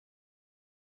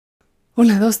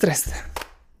Una, dos, tres.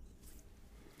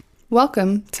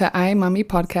 Welcome to I Mommy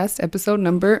Podcast, episode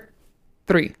number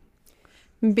 3.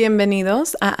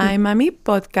 Bienvenidos a I Mommy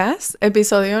Podcast,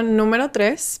 episodio número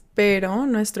 3, pero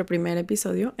nuestro primer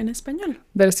episodio en español.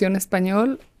 Versión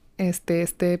español. Este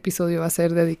episodio va a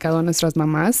ser dedicado a nuestras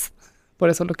mamás. Por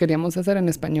eso lo queríamos hacer en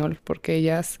español, porque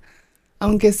ellas,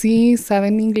 aunque sí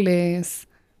saben inglés,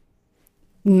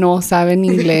 no saben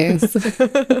inglés.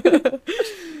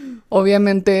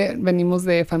 Obviamente venimos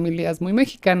de familias muy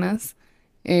mexicanas.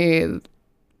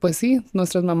 Pues sí,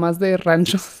 nuestras mamás de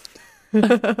rancho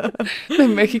de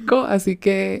México, así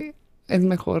que es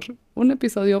mejor un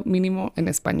episodio mínimo en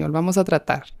español. Vamos a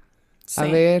tratar. Sí. A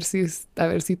ver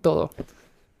si todo.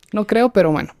 No creo,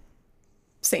 pero bueno.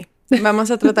 Sí, vamos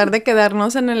a tratar de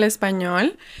quedarnos en el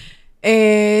español.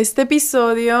 Este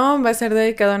episodio va a ser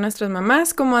dedicado a nuestras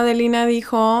mamás. Como Adelina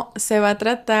dijo, se va a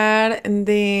tratar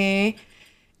de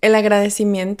el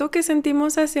agradecimiento que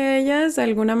sentimos hacia ellas de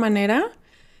alguna manera.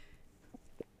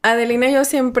 Adelina y yo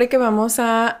siempre que vamos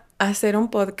a hacer un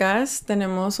podcast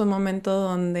tenemos un momento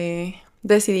donde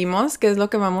decidimos qué es lo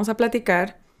que vamos a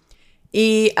platicar.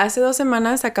 Y hace 2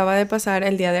 semanas acaba de pasar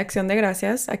el Día de Acción de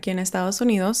Gracias aquí en Estados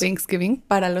Unidos. Thanksgiving.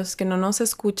 Para los que no nos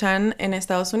escuchan en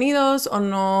Estados Unidos o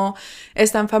no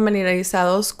están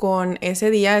familiarizados con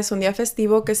ese día, es un día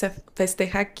festivo que se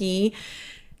festeja aquí.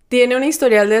 Tiene un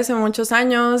historial de hace muchos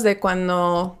años, de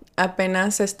cuando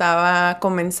apenas estaba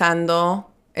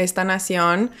comenzando esta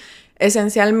nación.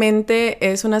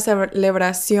 Esencialmente es una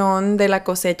celebración de la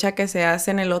cosecha que se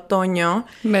hace en el otoño.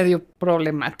 Medio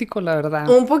problemático, la verdad.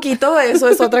 Un poquito, eso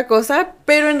es otra cosa,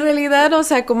 pero en realidad, o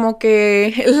sea, como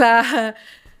que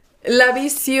la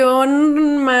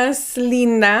visión más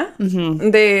linda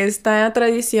de esta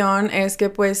tradición es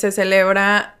que pues se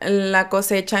celebra la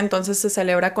cosecha, entonces se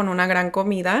celebra con una gran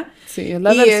comida. Sí, es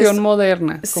la versión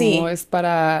moderna, Sí. como es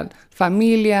para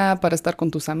familia, para estar con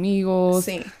tus amigos.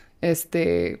 Sí.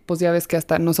 Pues ya ves que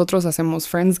hasta nosotros hacemos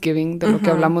Friendsgiving, de lo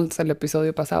que hablamos el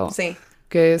episodio pasado. Sí.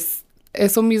 Que es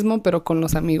eso mismo, pero con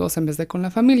los amigos en vez de con la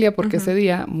familia, porque ese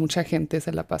día mucha gente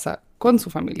se la pasa con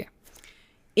su familia.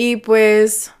 Y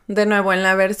pues, de nuevo, en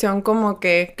la versión como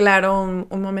que, claro,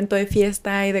 un momento de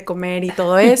fiesta y de comer y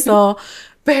todo eso,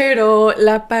 pero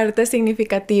la parte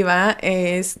significativa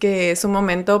es que es un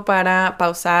momento para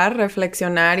pausar,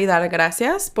 reflexionar y dar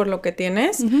gracias por lo que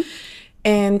tienes.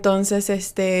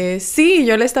 Entonces, sí,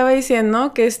 yo le estaba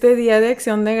diciendo que este Día de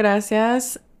Acción de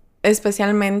Gracias,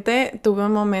 especialmente, tuve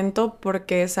un momento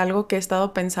porque es algo que he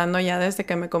estado pensando ya desde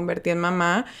que me convertí en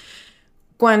mamá.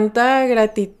 Cuánta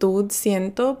gratitud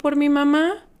siento por mi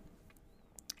mamá.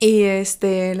 Y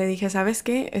le dije, ¿sabes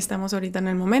qué? Estamos ahorita en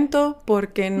el momento,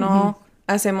 ¿por qué no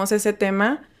hacemos ese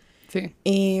tema? Sí.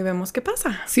 Y vemos qué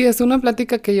pasa. Sí, es una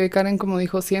plática que yo y Karen, como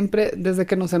dijo, siempre desde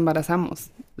que nos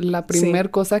embarazamos. La primer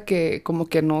cosa que como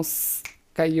que nos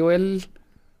cayó el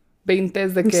 20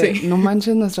 es de que no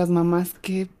manches nuestras mamás,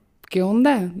 ¿qué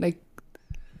onda? Like,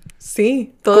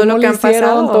 sí, todo lo que han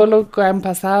pasado. Todo lo que han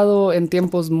pasado en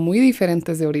tiempos muy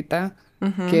diferentes de ahorita,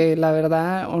 que la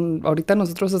verdad, ahorita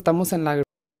nosotros estamos en la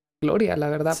gloria, la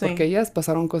verdad, porque ellas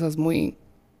pasaron cosas muy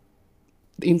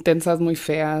intensas, muy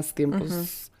feas,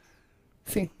 tiempos...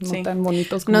 Sí, no tan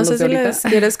bonitos como no los sé de ahorita. les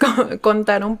quieres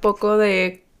contar un poco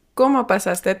de cómo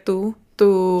pasaste tu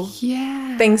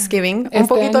Thanksgiving. Un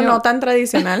poquito año... no tan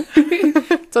tradicional.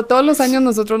 Todos los años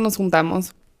nosotros nos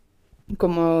juntamos.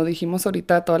 Como dijimos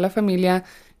ahorita, toda la familia.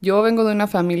 Yo vengo de una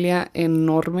familia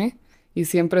enorme y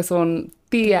siempre son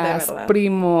tías,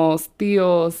 primos,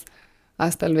 tíos,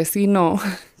 hasta el vecino,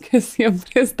 que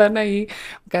siempre están ahí.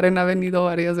 Karen ha venido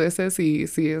varias veces y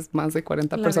sí, es más de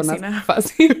 40 personas. Vecina.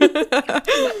 Fácil.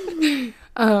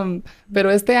 Pero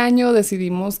este año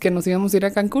decidimos que nos íbamos a ir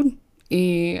a Cancún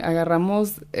y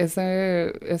agarramos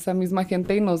esa misma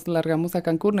gente y nos largamos a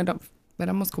Cancún.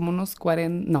 Éramos como unos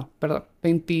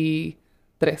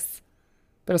 23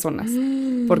 personas,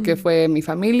 porque fue mi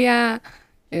familia...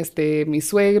 mis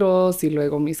suegros y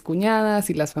luego mis cuñadas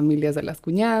y las familias de las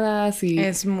cuñadas y...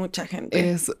 Es mucha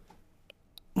gente. Es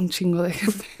un chingo de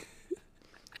gente.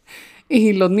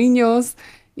 Y los niños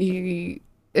y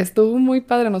estuvo muy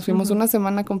padre. Nos fuimos una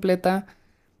semana completa.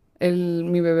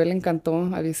 Mi bebé le encantó.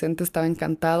 A Vicente estaba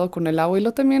encantado con el agua y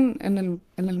luego también en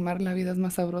el mar la vida es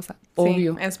más sabrosa.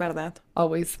 Obvio. Sí, es verdad.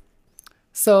 Always.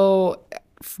 So,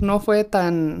 no fue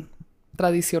tan...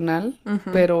 tradicional,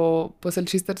 pero pues el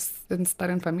chiste es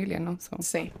estar en familia, ¿no?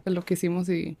 Sí. Es lo que hicimos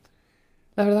y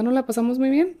la verdad nos la pasamos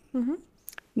muy bien.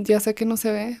 Ya sé que no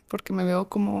se ve porque me veo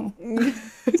como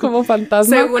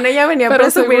fantasma. Según ella venía a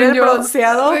presumir el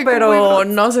bronceado, pero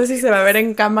no sé si se va a ver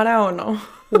en cámara o no.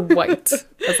 White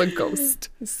as a ghost.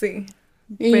 Sí.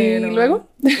 ¿Y luego?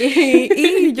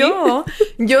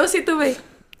 Yo sí tuve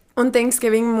un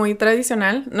Thanksgiving muy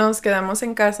tradicional. Nos quedamos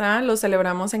en casa, lo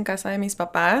celebramos en casa de mis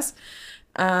papás.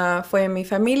 Fue mi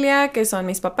familia, que son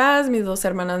mis papás, mis dos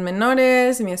hermanas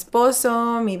menores, mi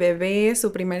esposo, mi bebé,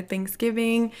 su primer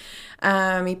Thanksgiving,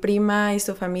 mi prima y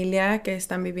su familia que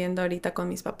están viviendo ahorita con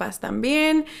mis papás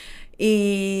también.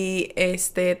 Y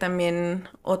también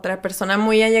otra persona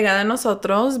muy allegada a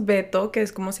nosotros, Beto, que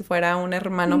es como si fuera un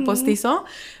hermano postizo,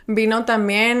 vino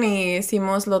también y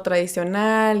hicimos lo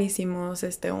tradicional, hicimos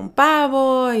un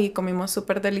pavo y comimos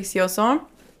súper delicioso.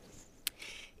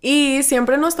 Y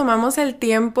siempre nos tomamos el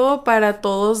tiempo para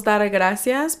todos dar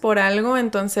gracias por algo,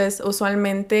 entonces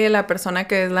usualmente la persona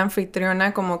que es la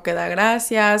anfitriona como que da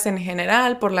gracias en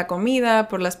general por la comida,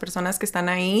 por las personas que están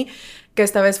ahí, que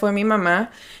esta vez fue mi mamá.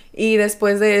 Y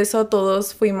después de eso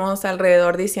todos fuimos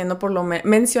alrededor diciendo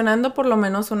mencionando por lo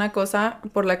menos una cosa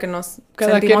por la que nos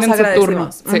sentimos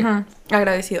agradecidos. Sí.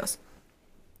 Agradecidos.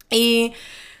 Y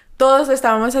todos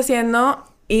estábamos haciendo,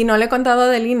 y no le he contado a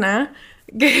Adelina,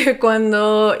 que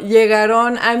cuando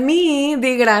llegaron a mí,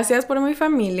 di gracias por mi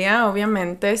familia,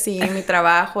 obviamente, sí, mi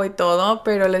trabajo y todo,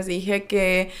 pero les dije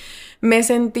que me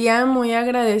sentía muy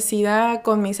agradecida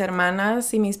con mis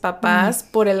hermanas y mis papás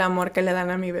por el amor que le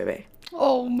dan a mi bebé.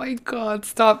 Oh my God,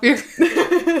 stop it.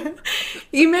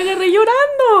 Y me agarré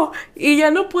llorando y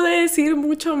ya no pude decir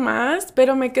mucho más,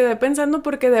 pero me quedé pensando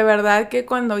porque de verdad que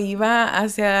cuando iba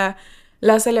hacia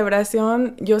la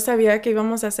celebración, yo sabía que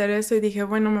íbamos a hacer eso y dije,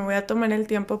 bueno, me voy a tomar el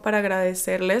tiempo para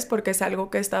agradecerles porque es algo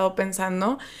que he estado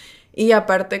pensando. Y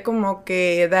aparte como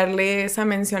que darle esa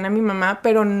mención a mi mamá,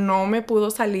 pero no me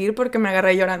pudo salir porque me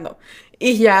agarré llorando.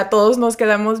 Y ya todos nos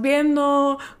quedamos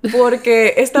viendo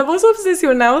porque estamos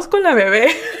obsesionados con la bebé.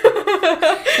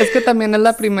 Es que también es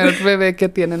la primer bebé que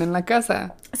tienen en la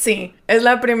casa. Sí, es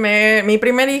mi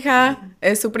primer hija,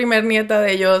 es su primer nieta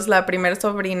de ellos, la primer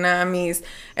sobrina, mis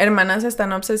hermanas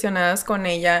están obsesionadas con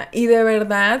ella y de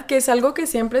verdad que es algo que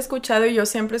siempre he escuchado y yo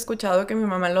siempre he escuchado que mi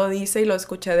mamá lo dice y lo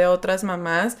escuché de otras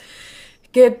mamás,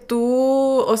 que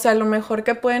tú, o sea, lo mejor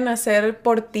que pueden hacer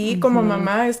por ti como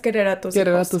mamá es querer a tus hijos.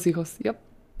 Querer a tus hijos, yep.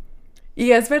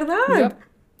 Y es verdad. Yep.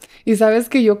 Y sabes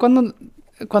que yo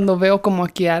cuando veo como a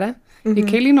Kiara, y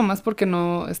Kaylee nomás porque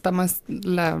no está más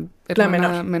la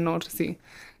hermana menor, sí.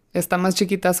 Está más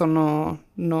chiquita o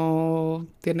no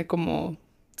tiene como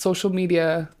social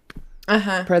media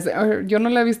yo no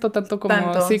la he visto tanto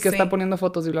como sí, que está poniendo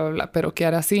fotos y bla, bla, bla. Pero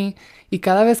Kiara sí. Y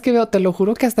cada vez que veo, te lo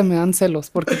juro que hasta me dan celos.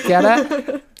 Porque Kiara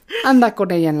anda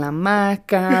con ella en la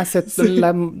hamaca,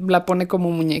 la pone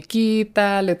como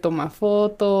muñequita, le toma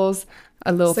fotos,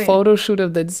 a little photo shoot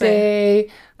of the day.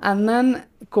 Andan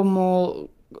como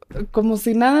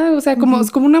si nada, o sea,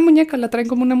 es como una muñeca, la traen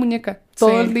como una muñeca.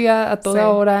 Todo el día, a toda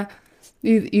hora.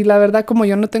 Y la verdad, como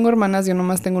yo no tengo hermanas, yo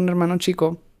nomás tengo un hermano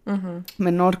chico,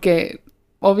 menor, que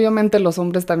obviamente los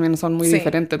hombres también son muy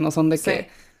diferentes, no son de que,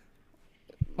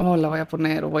 la voy a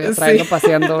poner, o voy a traerlo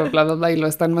paseando, bla, bla, bla, y lo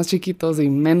están más chiquitos y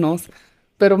menos.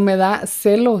 Pero me da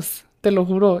celos. Te lo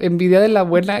juro, envidia de la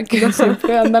abuela que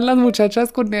siempre andan las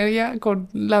muchachas con ella, con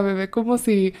la bebé como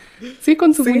si... Sí,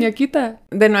 con su muñequita.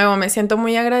 De nuevo, me siento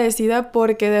muy agradecida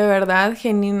porque de verdad,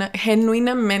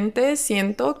 genuinamente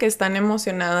siento que están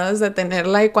emocionadas de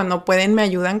tenerla y cuando pueden me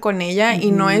ayudan con ella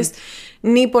y no es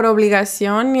ni por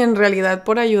obligación ni en realidad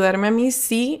por ayudarme a mí.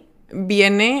 Sí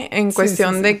viene en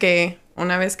cuestión de que...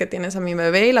 Una vez que tienes a mi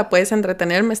bebé y la puedes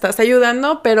entretener, me estás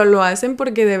ayudando, pero lo hacen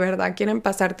porque de verdad quieren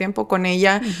pasar tiempo con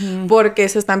ella, porque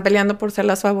se están peleando por ser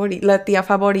la tía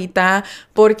favorita,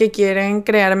 porque quieren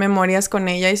crear memorias con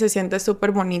ella y se siente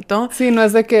súper bonito. Sí, no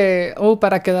es de que,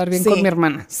 para quedar bien con mi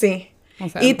hermana. Sí. O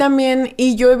sea, y también,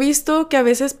 y yo he visto que a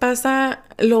veces pasa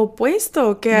lo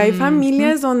opuesto, que hay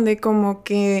familias donde como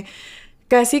que...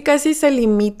 Casi se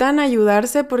limitan a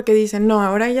ayudarse porque dicen, no,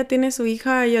 ahora ella tiene su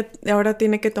hija, ella ahora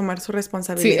tiene que tomar su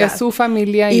responsabilidad. Sí, es su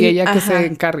familia y ella que se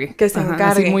encargue. Que se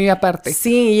encargue. Así muy aparte.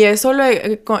 Sí, y eso lo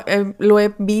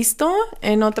he visto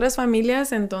en otras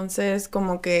familias, entonces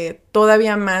como que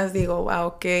todavía más digo,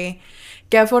 wow, qué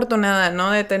afortunada,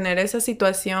 ¿no? De tener esa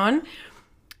situación.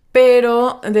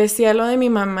 Pero decía lo de mi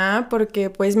mamá porque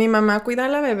pues mi mamá cuida a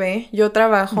la bebé, yo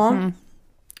trabajo...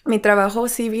 Mi trabajo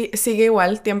sigue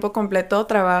igual, tiempo completo,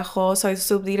 soy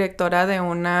subdirectora de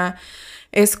una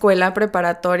escuela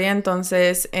preparatoria,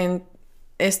 entonces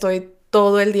estoy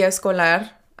todo el día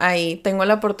escolar ahí. Tengo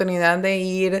la oportunidad de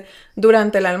ir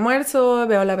durante el almuerzo,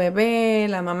 veo a la bebé,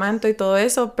 la amamanto y todo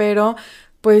eso, pero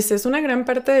pues es una gran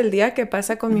parte del día que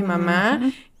pasa con mi mamá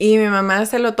y mi mamá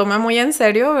se lo toma muy en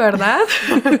serio, ¿verdad?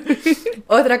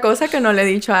 Otra cosa que no le he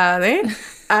dicho a Ade,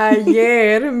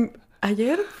 ayer...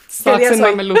 ¿Ayer? ¿Qué Socks día and soy?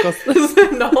 mamelucos.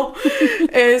 No.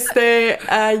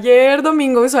 Ayer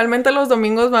domingo, usualmente los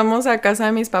domingos vamos a casa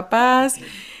de mis papás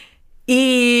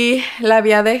y la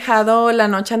había dejado la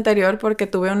noche anterior porque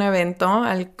tuve un evento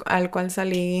al cual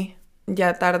salí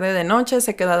ya tarde de noche,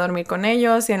 se quedó a dormir con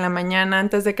ellos y en la mañana,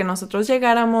 antes de que nosotros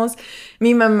llegáramos,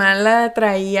 mi mamá la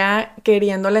traía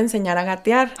queriéndole enseñar a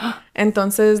gatear.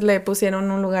 Entonces le pusieron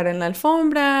un lugar en la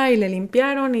alfombra y le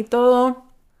limpiaron y todo.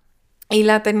 Y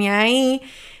la tenía ahí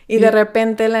y de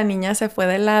repente la niña se fue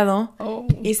de lado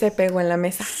y se pegó en la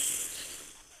mesa.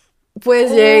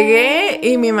 Pues llegué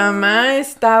y mi mamá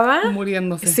estaba...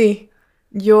 Muriéndose. Sí.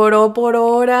 Lloró por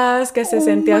horas, que se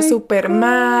sentía súper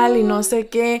mal y no sé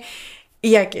qué.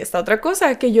 Y aquí está otra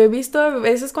cosa, que yo he visto a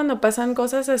veces cuando pasan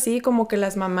cosas así, como que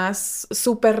las mamás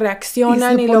súper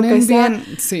reaccionan y lo que sea. Bien.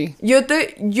 Sí.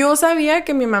 Yo sabía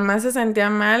que mi mamá se sentía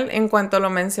mal en cuanto lo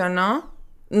mencionó.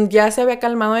 Ya se había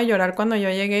calmado de llorar cuando yo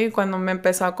llegué y cuando me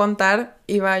empezó a contar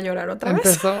iba a llorar otra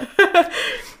vez.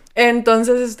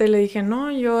 Entonces le dije,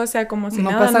 no, yo, o sea, como si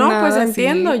no nada, pasa no, nada, pues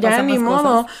entiendo, sí, ya ni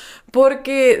modo. Cosas.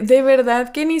 Porque de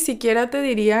verdad que ni siquiera te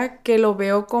diría que lo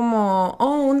veo como,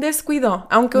 un descuido.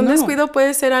 Aunque un descuido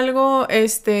puede ser algo,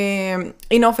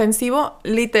 inofensivo,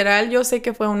 literal, yo sé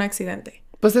que fue un accidente.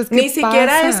 Pues es que ni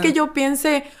siquiera es que yo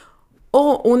piense,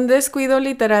 un descuido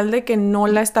literal de que no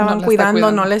la estaban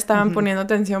cuidando, no le estaban poniendo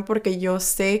atención, porque yo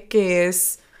sé que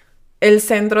es el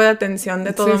centro de atención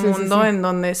de todo el mundo en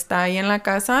donde está ahí en la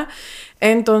casa.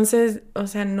 Entonces, o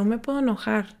sea, no me puedo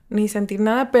enojar ni sentir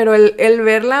nada, pero el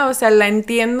verla, o sea, la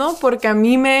entiendo porque a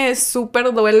mí me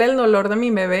súper duele el dolor de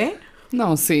mi bebé.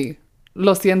 No, sí.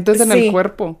 Lo sientes en el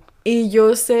cuerpo. Y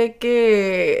yo sé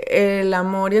que el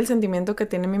amor y el sentimiento que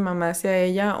tiene mi mamá hacia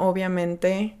ella,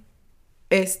 obviamente,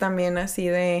 es también así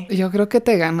de... Yo creo que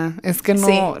te gana. Es que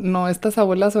no estas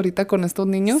abuelas ahorita con estos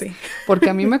niños. Sí. Porque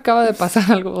a mí me acaba de pasar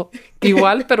algo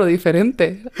igual, pero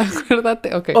diferente.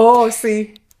 Acuérdate. Ok. Oh,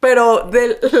 sí. Pero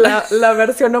de la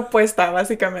versión opuesta,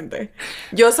 básicamente.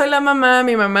 Yo soy la mamá,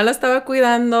 mi mamá la estaba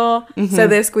cuidando, se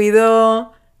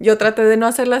descuidó, yo traté de no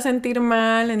hacerla sentir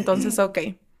mal, entonces, ok.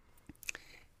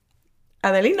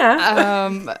 Adelina.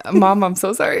 Mom, I'm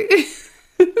so sorry.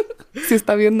 Si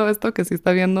está viendo esto, que si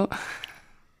está viendo,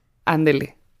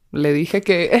 ándele. Le dije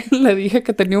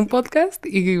que tenía un podcast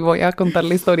y voy a contar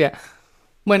la historia.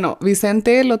 Bueno,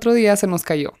 Vicente el otro día se nos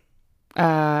cayó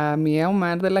a mí y a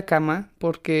Omar de la cama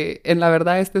porque en la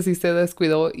verdad sí se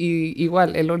descuidó y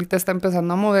igual, él ahorita está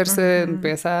empezando a moverse,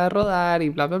 empieza a rodar y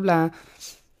bla, bla, bla.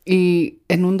 Y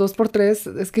en un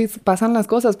 2x3 es que pasan las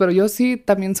cosas, pero yo sí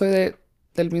también soy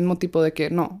del mismo tipo de que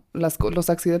no, los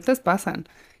accidentes pasan.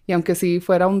 Y aunque sí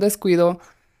fuera un descuido,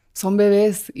 son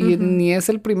bebés y ni es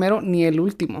el primero ni el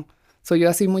último. Soy yo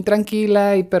así muy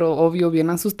tranquila pero obvio bien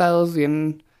asustados,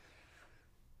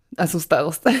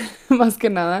 más que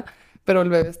nada. Pero el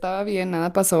bebé estaba bien,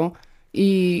 nada pasó.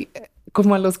 Y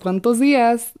como a los cuantos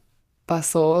días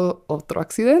pasó otro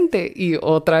accidente y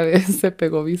otra vez se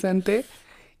pegó Vicente.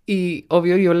 Y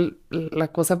obvio la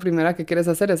cosa primera que quieres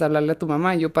hacer es hablarle a tu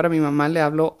mamá. Yo para mi mamá le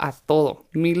hablo a todo.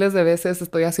 Miles de veces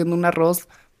estoy haciendo un arroz,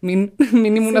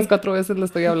 mínimo unas 4 veces le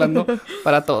estoy hablando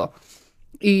para todo.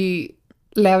 Y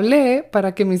le hablé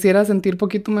para que me hiciera sentir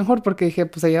poquito mejor porque dije,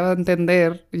 pues ella va a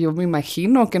entender. Yo me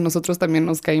imagino que nosotros también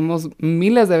nos caímos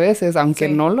miles de veces, aunque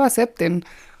no lo acepten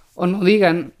o no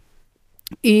digan.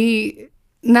 Y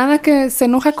nada que se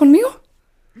enoja conmigo.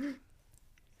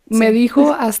 Me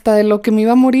dijo hasta de lo que me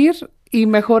iba a morir y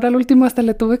mejor al último hasta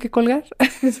le tuve que colgar.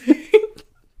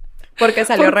 Porque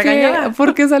salió regañada.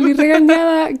 Porque salí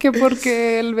regañada, que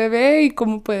porque el bebé y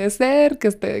cómo puede ser que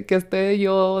esté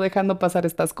yo dejando pasar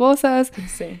estas cosas.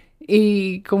 Sí.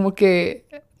 Y como que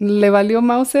le valió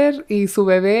Mauser y su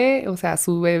bebé, o sea,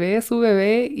 su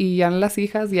bebé y ya las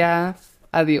hijas ya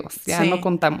adiós, ya no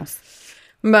contamos.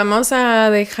 Vamos a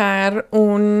dejar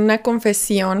una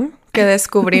confesión que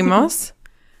descubrimos.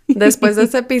 Después de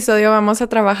este episodio vamos a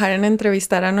trabajar en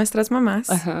entrevistar a nuestras mamás,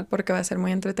 porque va a ser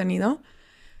muy entretenido.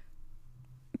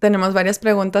 Tenemos varias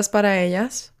preguntas para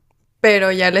ellas,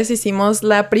 pero ya les hicimos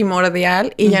la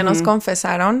primordial y ya nos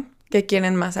confesaron que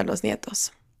quieren más a los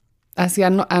nietos. Así a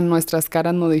nuestras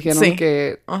caras nos dijeron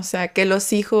que... O sea, que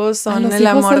los hijos son el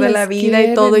amor de la vida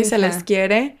y todo y se les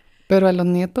quiere. Pero a los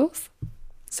nietos...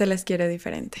 se les quiere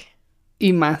diferente.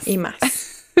 Y más. Y más.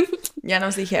 Ya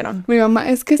nos dijeron. Mi mamá,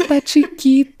 es que está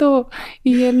chiquito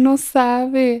y él no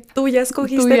sabe. Tú ya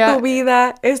escogiste tu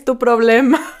vida, es tu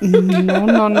problema.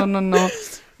 No.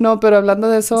 No, pero hablando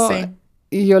de eso,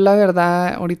 y yo la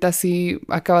verdad, ahorita sí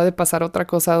acaba de pasar otra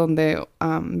cosa donde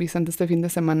Vicente este fin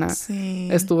de semana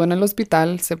estuvo en el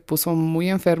hospital, se puso muy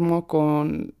enfermo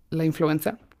con la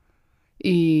influenza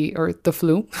or the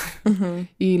flu,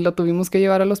 y lo tuvimos que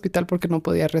llevar al hospital porque no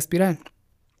podía respirar.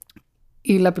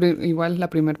 Y igual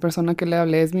la primera persona que le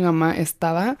hablé es mi mamá.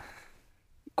 Estaba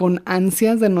con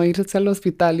ansias de no irse al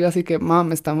hospital. Yo así que,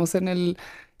 mam, estamos en el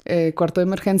cuarto de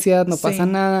emergencias, no pasa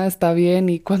nada, está bien.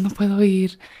 ¿Y cuándo puedo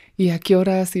ir? ¿Y a qué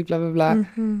horas? Y bla, bla,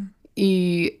 bla.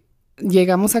 Y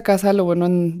llegamos a casa, lo bueno,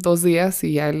 en 2 días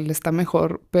y ya él está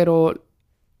mejor. Pero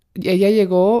ella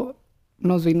llegó,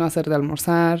 nos vino a hacer de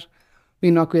almorzar,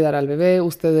 vino a cuidar al bebé.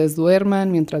 Ustedes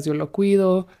duerman mientras yo lo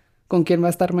cuido. ¿Con quién va a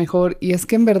estar mejor? Y es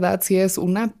que en verdad sí es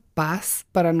una paz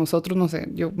para nosotros, no sé,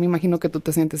 yo me imagino que tú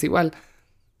te sientes igual.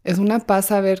 Es una paz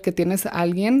saber que tienes a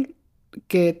alguien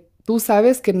que tú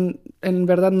sabes que en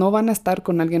verdad no van a estar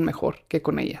con alguien mejor que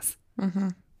con ellas.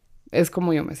 Es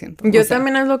como yo me siento. Yo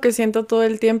también es lo que siento todo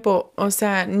el tiempo. O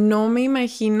sea, no me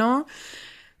imagino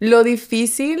lo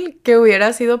difícil que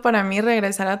hubiera sido para mí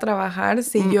regresar a trabajar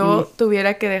si yo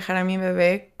tuviera que dejar a mi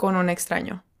bebé con un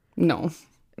extraño. No.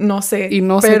 No sé, y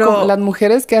no pero sé cómo, las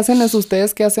mujeres que hacen eso,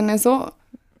 ustedes que hacen eso,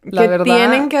 la verdad...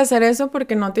 tienen que hacer eso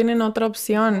porque no tienen otra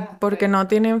opción, porque no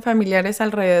tienen familiares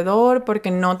alrededor, porque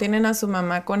no tienen a su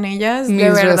mamá con ellas. Mis de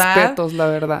verdad, respetos, la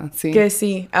verdad, sí. que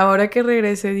sí. Ahora que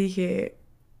regresé dije,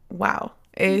 wow,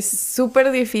 es súper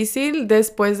difícil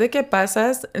después de que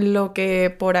pasas lo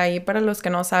que por ahí, para los que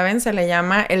no saben, se le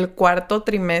llama el cuarto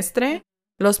trimestre.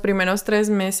 Los primeros 3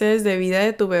 meses de vida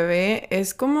de tu bebé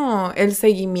es como el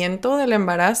seguimiento del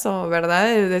embarazo, ¿verdad?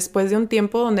 Después de un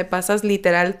tiempo donde pasas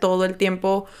literal todo el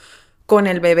tiempo con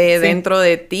el bebé dentro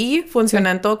de ti,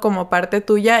 funcionando como parte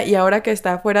tuya, y ahora que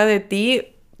está fuera de ti,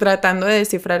 tratando de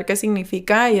descifrar qué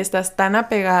significa y estás tan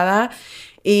apegada.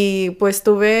 Y pues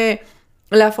tuve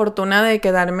la fortuna de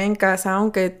quedarme en casa,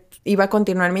 aunque iba a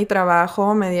continuar mi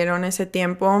trabajo, me dieron ese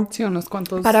tiempo. Sí, unos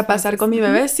cuantos para pasar meses. con mi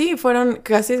bebé. Sí, fueron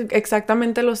casi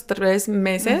exactamente los 3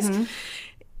 meses.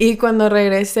 Y cuando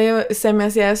regresé se me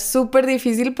hacía súper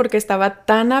difícil porque estaba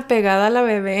tan apegada a la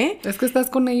bebé. Es que estás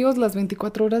con ellos las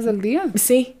 24 horas del día.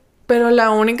 Sí, pero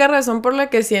la única razón por la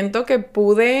que siento que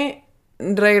pude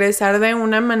regresar de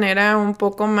una manera un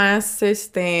poco más,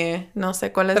 no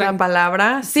sé cuál es la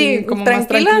palabra. Sí, como tranquila, más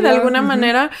tranquila de alguna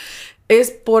manera.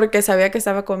 Es porque sabía que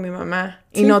estaba con mi mamá.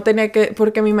 Y no tenía que...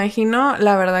 Porque me imagino,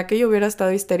 la verdad, que yo hubiera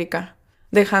estado histérica.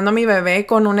 Dejando a mi bebé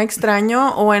con un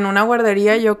extraño o en una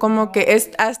guardería. Yo como que...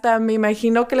 hasta me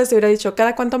imagino que les hubiera dicho,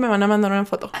 ¿cada cuánto me van a mandar una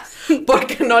foto?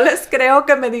 Porque no les creo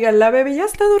que me digan, la bebé ya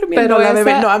está durmiendo. Pero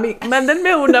bebé... No, a mí,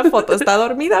 mándenme una foto. ¿Está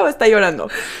dormida o está llorando?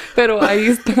 Pero ahí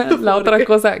está la otra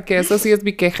cosa, que eso sí es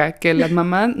mi queja. Que las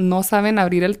mamás no saben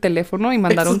abrir el teléfono y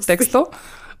mandar un texto. Sí.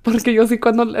 Porque yo sí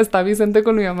cuando está Vicente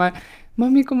con mi mamá...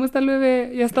 Mami, ¿cómo está el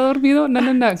bebé? ¿Ya está dormido? No.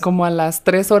 Como a las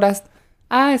 3 horas.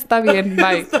 Ah, está bien,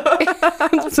 bye.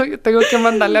 Yo tengo que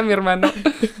mandarle a mi hermano.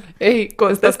 Ey,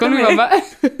 ¿estás con mi mamá?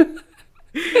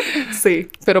 Sí.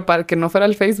 Pero para que no fuera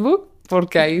el Facebook,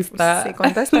 porque ahí está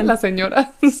la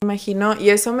señora. Me imagino, y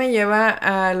eso me lleva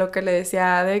a lo que le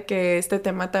decía a Ade, que este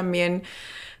tema también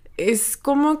es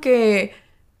como que...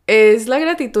 Es la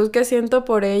gratitud que siento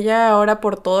por ella ahora,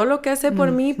 por todo lo que hace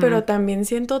por mí, pero también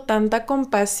siento tanta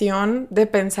compasión de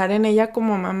pensar en ella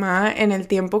como mamá, en el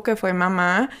tiempo que fue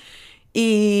mamá,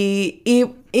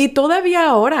 y todavía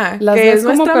ahora, las que ves es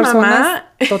como nuestra personas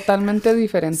mamá. Totalmente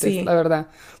diferentes, la verdad.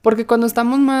 Porque cuando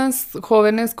estamos más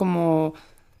jóvenes, como...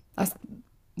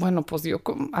 bueno, pues yo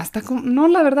hasta... no,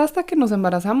 la verdad, hasta que nos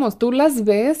embarazamos, tú las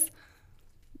ves...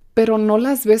 pero no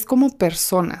las ves como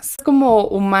personas. Como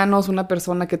humanos, una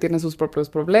persona que tiene sus propios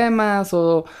problemas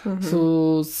o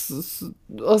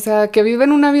o sea, que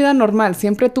viven una vida normal.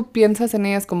 Siempre tú piensas en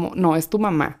ellas como, no, es tu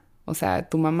mamá. O sea,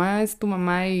 tu mamá es tu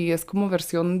mamá y es como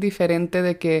versión diferente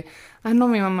de que, no,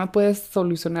 mi mamá puede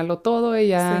solucionarlo todo,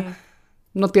 ella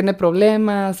no tiene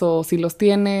problemas o si los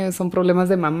tiene son problemas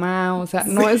de mamá. O sea,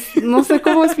 no sé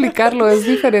cómo explicarlo, es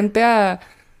diferente a...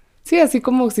 Sí, así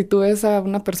como si tú ves a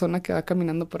una persona que va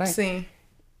caminando por ahí. Sí.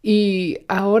 Y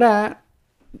ahora,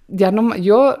 ya no...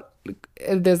 Yo,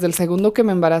 desde el segundo que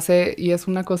me embaracé, y es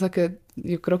una cosa que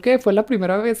yo creo que fue la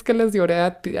primera vez que les lloré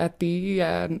a ti y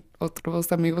a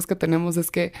otros amigos que tenemos,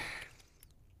 es que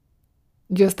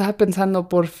yo estaba pensando,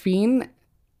 por fin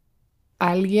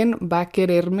alguien va a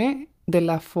quererme de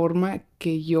la forma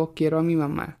que yo quiero a mi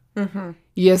mamá.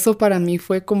 Y eso para mí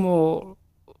fue como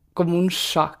un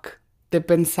shock. De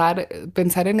pensar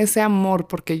en ese amor,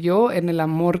 porque yo en el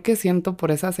amor que siento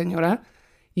por esa señora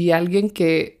y alguien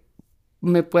que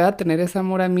me pueda tener ese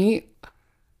amor a mí,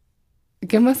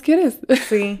 ¿qué más quieres?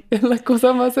 Sí. Es la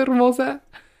cosa más hermosa.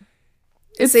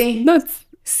 Sí. Nuts.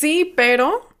 Sí,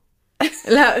 pero...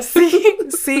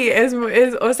 Sí, es,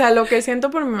 o sea, lo que siento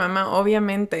por mi mamá,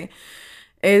 obviamente,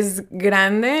 es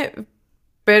grande,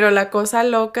 Pero la cosa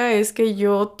loca es que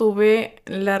yo tuve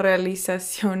la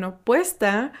realización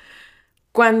opuesta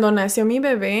cuando nació mi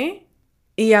bebé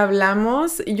y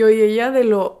hablamos yo y ella de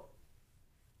lo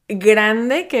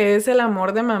grande que es el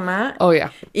amor de mamá. Oh,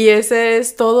 yeah. Y ese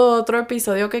es todo otro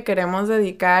episodio que queremos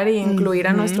dedicar y incluir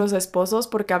a nuestros esposos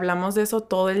porque hablamos de eso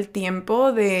todo el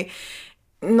tiempo, de...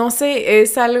 No sé,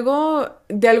 es algo,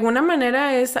 de alguna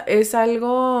manera es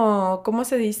algo, ¿cómo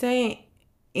se dice?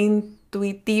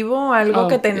 Intuitivo, algo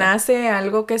que te nace,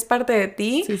 algo que es parte de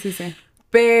ti. Sí.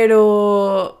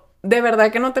 Pero de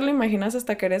verdad que no te lo imaginas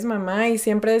hasta que eres mamá y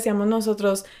siempre decíamos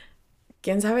nosotros,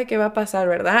 ¿quién sabe qué va a pasar,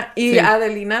 verdad? Y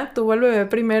Adelina tuvo el bebé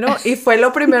primero y fue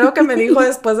lo primero que me dijo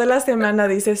después de la semana.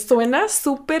 Dice, suena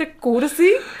súper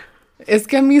cursi. Es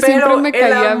que a mí siempre me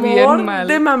caía bien mal. El amor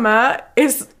de mamá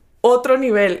es otro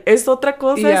nivel, es otra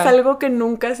cosa, es algo que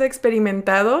nunca has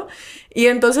experimentado. Y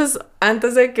entonces,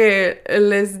 antes de que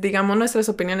les digamos nuestras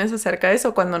opiniones acerca de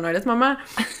eso, cuando no eres mamá,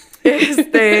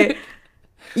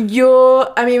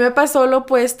 a mí me pasó lo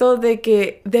opuesto de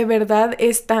que de verdad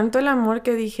es tanto el amor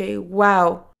que dije,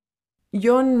 wow,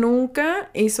 yo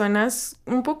nunca, y suenas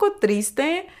un poco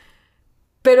triste,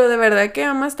 pero de verdad que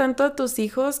amas tanto a tus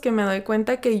hijos que me doy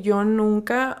cuenta que yo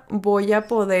nunca voy a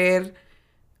poder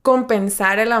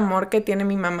compensar el amor que tiene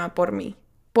mi mamá por mí.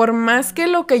 Por más que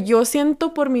lo que yo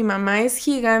siento por mi mamá es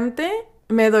gigante,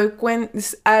 me doy cuenta,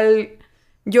 al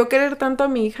yo querer tanto a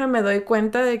mi hija, me doy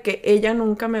cuenta de que ella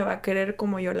nunca me va a querer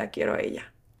como yo la quiero a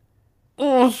ella.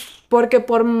 Porque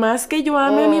por más que yo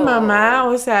ame a mi mamá,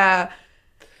 o sea,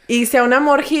 y sea un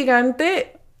amor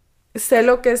gigante, sé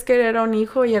lo que es querer a un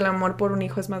hijo y el amor por un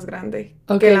hijo es más grande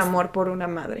que el amor por una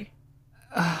madre.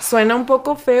 Suena un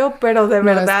poco feo, pero de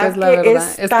verdad que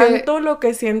es tanto lo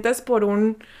que sientes por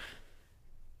un...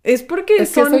 Es porque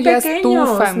son pequeños, es tu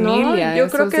familia, ¿no? Yo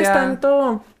creo que es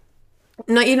tanto...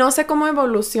 No, y no sé cómo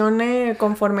evolucione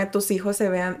conforme tus hijos se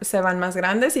van más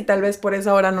grandes y tal vez por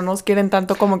eso ahora no nos quieren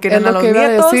tanto como quieren a los nietos. Es lo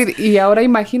que iba a decir. Y ahora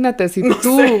imagínate, si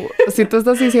tú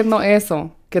estás diciendo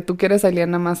eso, que tú quieres a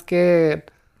Eliana más que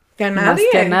a nadie. Más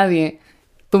que a nadie.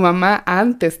 Tu mamá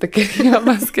antes te quería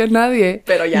más que nadie.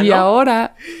 Pero ya no. Y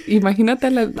ahora, imagínate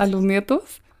a los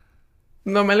nietos.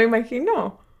 No me lo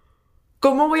imagino.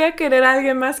 ¿Cómo voy a querer a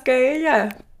alguien más que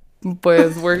ella?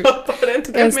 Pues,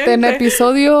 en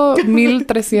episodio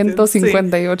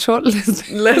 1358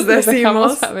 les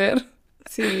decimos a ver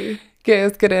qué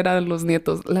es querer a los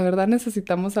nietos. La verdad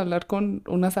necesitamos hablar con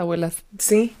unas abuelas.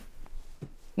 Sí.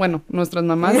 Bueno, nuestras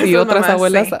mamás y otras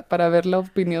abuelas para ver la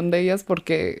opinión de ellas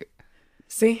porque...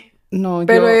 Sí. No,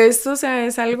 pero esto, o sea,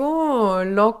 es algo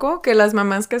loco que las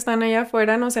mamás que están allá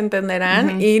afuera nos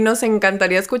entenderán y nos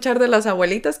encantaría escuchar de las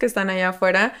abuelitas que están allá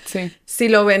afuera si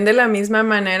lo ven de la misma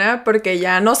manera, porque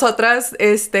ya nosotras,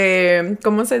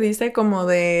 ¿cómo se dice? Como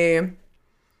de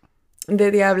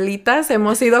diablitas,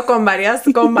 hemos ido con varias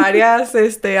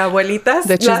abuelitas,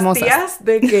 de chismosas. Las tías,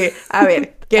 de que, a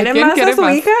ver, ¿quieren más a su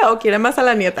hija o quieren más a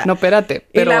la nieta? No, espérate.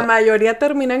 Pero... Y la mayoría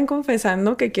terminan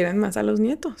confesando que quieren más a los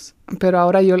nietos. Pero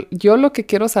ahora yo lo que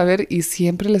quiero saber, y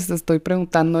siempre les estoy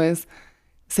preguntando es,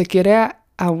 ¿se quiere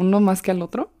a uno más que al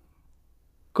otro?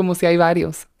 Como si hay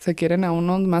varios. ¿Se quieren a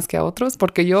unos más que a otros?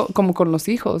 Porque yo, como con los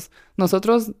hijos,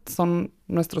 nosotros son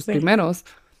nuestros primeros.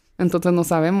 Entonces no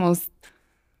sabemos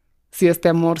si este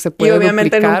amor se puede duplicar. Y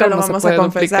obviamente nunca lo vamos a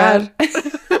confesar.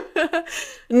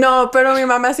 No, pero mi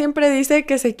mamá siempre dice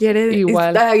que se quiere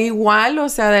igual, o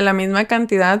sea, de la misma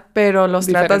cantidad, pero los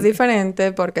tratas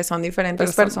diferente porque son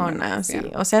diferentes personas. Sí.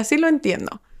 O sea, sí lo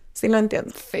entiendo.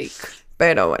 Fake.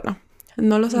 Pero bueno,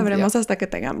 no lo sabremos hasta que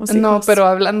tengamos hijos. No, pero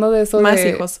hablando de eso más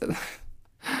hijos.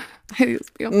 Ay, Dios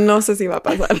mío. No sé si va a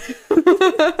pasar.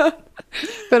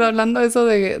 Pero hablando de eso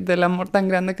del amor tan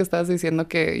grande que estabas diciendo,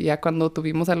 que ya cuando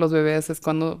tuvimos a los bebés es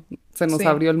cuando se nos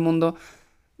abrió el mundo.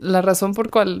 La razón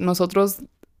por cual nosotros,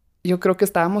 yo creo que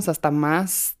estábamos hasta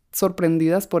más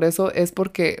sorprendidas por eso es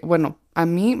porque, bueno, a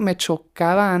mí me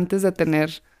chocaba antes de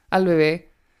tener al bebé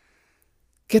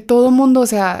que todo mundo, o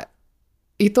sea,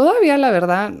 y todavía la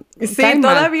verdad, sí,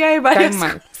 todavía hay varias.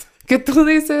 Que tú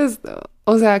dices,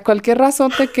 o sea, cualquier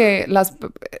razón de que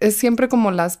es siempre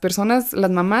como las personas, las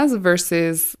mamás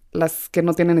versus las que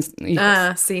no tienen hijos.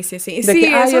 Ah, sí. De sí,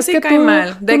 que, eso sí cae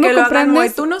mal. De que lo hagan muy.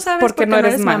 Tú no sabes porque no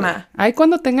eres mamá. Ay,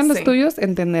 cuando tengan los tuyos,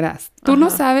 entenderás. Tú no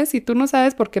sabes y tú no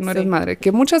sabes porque no eres madre.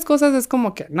 Que muchas cosas es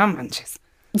como que, no manches.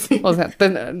 O sea,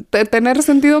 tener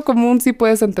sentido común sí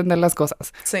puedes entender las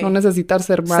cosas. Sí. No necesitas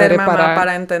ser madre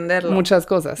para entenderlo. Muchas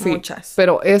cosas, sí. Muchas.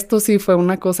 Pero esto sí fue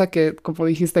una cosa que, como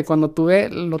dijiste, cuando lo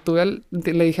tuve,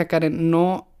 le dije a Karen,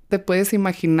 no te puedes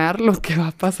imaginar lo que va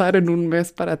a pasar en un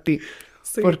mes para ti.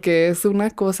 Sí. Porque es una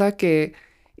cosa que...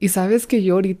 Y sabes que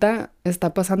yo ahorita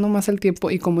está pasando más el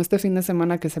tiempo y como este fin de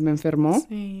semana que se me enfermó,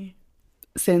 Sí.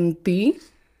 sentí,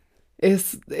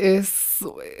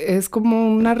 es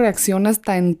como una reacción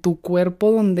hasta en tu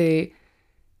cuerpo donde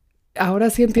ahora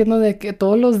sí entiendo de que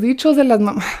todos los dichos de las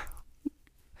mamás,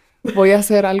 voy a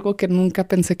hacer algo que nunca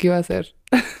pensé que iba a hacer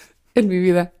en mi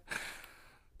vida.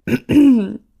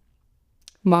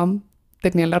 Mom,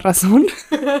 tenía la razón.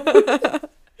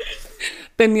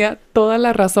 Tenía toda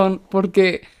la razón,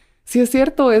 porque sí es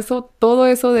cierto eso, todo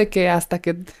eso de que hasta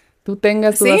que tú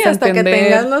tengas, tú Sí, vas a hasta que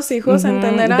tengas entender, los hijos ujú, de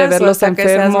entenderás, o verlos hasta que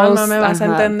seas mamá enfermos, me vas a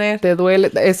ajá, entender. te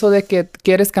duele, eso de que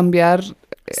quieres cambiar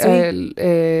Sí,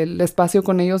 el espacio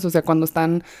con ellos, o sea, cuando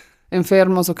están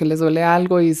enfermos o que les duele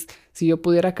algo y si yo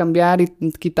pudiera cambiar y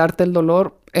quitarte el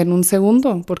dolor en un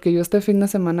segundo, porque yo este fin de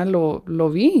semana lo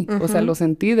vi, o sea, ujú, lo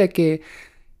sentí de que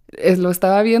lo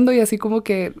estaba viendo y así como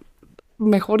que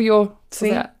mejor yo, o sí,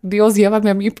 sea, Dios, llévame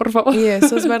a mí, por favor, y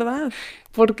eso es verdad.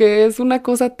 porque es una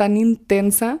cosa tan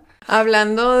intensa.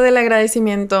 Hablando del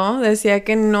agradecimiento, decía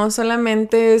que no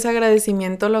solamente es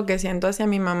agradecimiento lo que siento hacia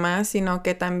mi mamá, sino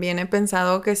que también he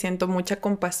pensado que siento mucha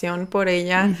compasión por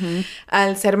ella Ujú.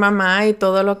 al ser mamá y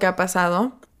todo lo que ha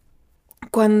pasado.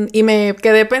 Y me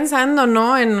quedé pensando,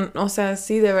 ¿no? O sea,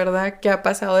 sí, de verdad, ¿qué ha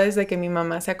pasado desde que mi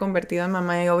mamá se ha convertido en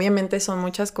mamá? Y obviamente son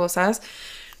muchas cosas,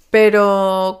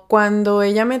 pero cuando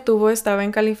ella me tuvo estaba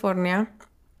en California.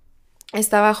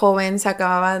 Estaba joven, se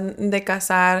acababan de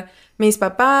casar mis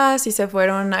papás y se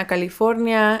fueron a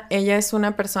California. Ella es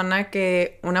una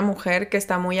mujer que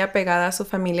está muy apegada a su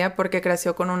familia porque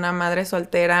creció con una madre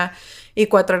soltera y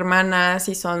 4 hermanas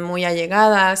y son muy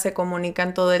allegadas, se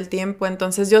comunican todo el tiempo.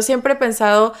 Entonces yo siempre he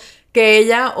pensado que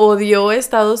ella odió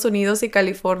Estados Unidos y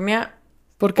California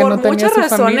Porque por no tenía muchas su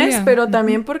razones, familia. pero Ujú.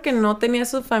 también porque no tenía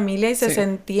su familia y se Sí,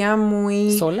 sentía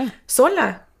muy sola.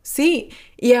 sola. Sí,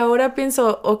 y ahora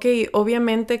pienso, ok,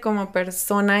 obviamente como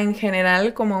persona en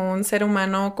general, como un ser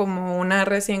humano, como una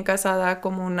recién casada,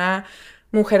 como una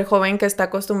mujer joven que está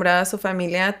acostumbrada a su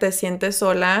familia, te sientes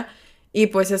sola y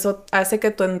pues eso hace que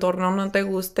tu entorno no te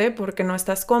guste porque no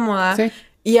estás cómoda. Sí.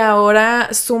 Y ahora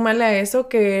súmale a eso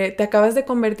que te acabas de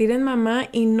convertir en mamá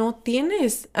y no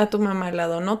tienes a tu mamá al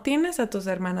lado, no tienes a tus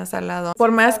hermanas al lado.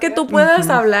 Por más que tú puedas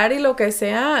Ujú. hablar y lo que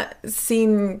sea,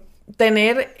 sin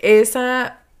tener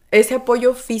ese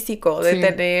apoyo físico de Sí.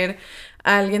 tener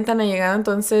a alguien tan allegado,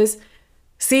 entonces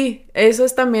sí, eso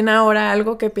es también ahora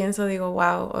algo que pienso, digo,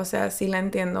 wow, o sea, sí la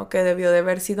entiendo, que debió de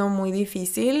haber sido muy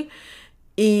difícil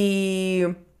y...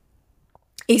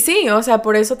 Y sí, o sea,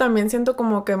 por eso también siento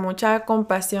como que mucha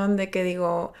compasión de que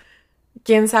digo,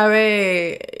 quién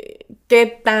sabe qué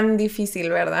tan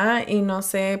difícil, ¿verdad? Y no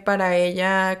sé para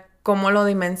ella cómo lo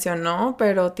dimensionó,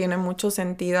 pero tiene mucho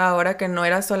sentido ahora que no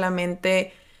era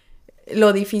solamente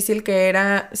lo difícil que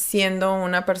era siendo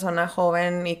una persona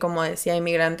joven y como decía,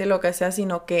 inmigrante y lo que sea,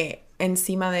 sino que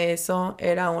encima de eso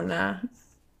era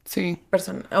Sí.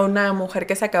 una mujer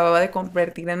que se acababa de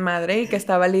convertir en madre y que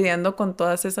estaba lidiando con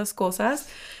todas esas cosas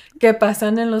que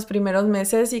pasan en los primeros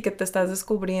meses y que te estás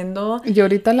descubriendo. Y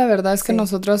ahorita la verdad es que Sí,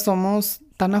 nosotras somos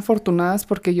tan afortunadas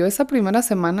porque yo esa primera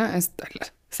semana,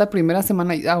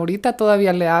 y ahorita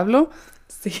todavía le hablo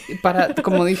sí. y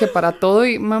como dije, para todo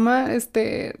y mamá,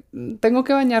 tengo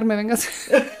que bañarme, venga,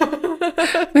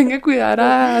 venga a cuidar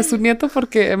a su nieto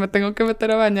porque me tengo que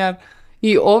meter a bañar.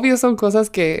 Y obvio son cosas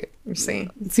que Sí,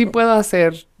 sí puedo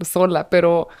hacer sola,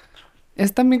 pero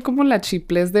es también como la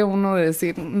chiplez de uno de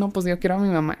decir, no, pues yo quiero a mi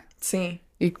mamá. sí,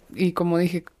 Y como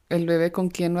dije, el bebé con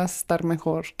quién va a estar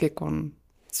mejor que con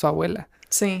su abuela.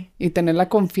 sí, Y tener la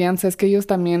confianza, es que ellos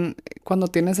también, cuando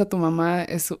tienes a tu mamá,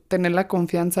 es tener la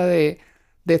confianza de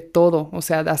todo, o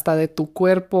sea, hasta de tu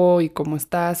cuerpo y cómo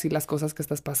estás y las cosas que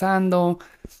estás pasando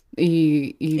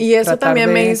y y eso tratar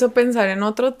también me de... hizo pensar en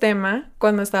otro tema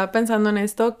cuando estaba pensando en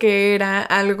esto, que era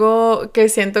algo que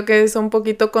siento que es un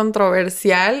poquito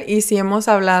controversial y sí hemos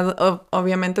hablado,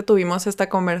 obviamente tuvimos esta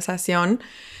conversación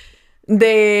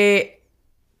de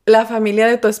la familia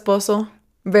de tu esposo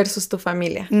versus tu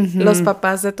familia, los Ujú.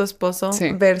 papás de tu esposo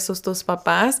Sí, versus tus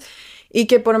papás, y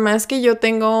que por más que yo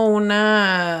tengo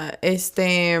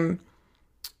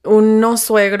unos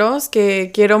suegros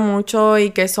que quiero mucho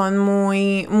y que son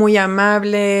muy, muy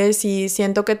amables y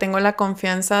siento que tengo la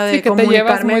confianza sí, de que te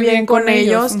llevas comunicarme muy bien bien con con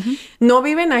ellos. ellos. Ujú. No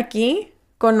viven aquí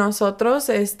con nosotros,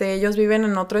 ellos viven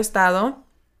en otro estado.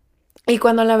 Y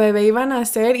cuando la bebé iba a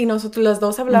nacer y nosotros las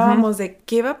dos Ujú. hablábamos de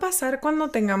qué va a pasar cuando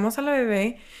tengamos a la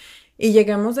bebé y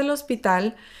lleguemos del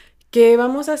hospital, qué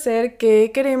vamos a hacer, qué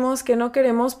queremos, qué no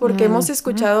queremos, porque hemos Ujú.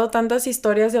 escuchado tantas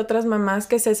historias de otras mamás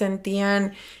que se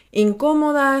sentían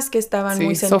incómodas, que estaban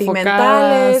muy Sí, sofocadas,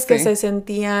 sentimentales, que sí. se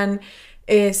sentían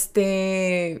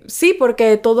Sí,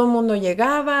 porque todo el mundo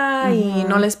llegaba y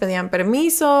no les pedían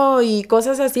permiso y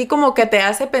cosas así como que te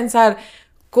hace pensar,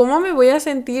 ¿cómo me voy a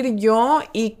sentir yo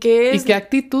y qué ¿Y es? qué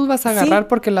actitud vas a agarrar? Sí,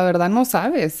 Porque la verdad no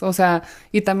sabes. O sea,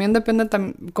 y también depende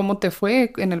cómo te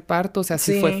fue en el parto. O sea,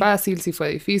 si fue sí. fácil, si fue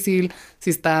difícil, si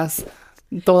estás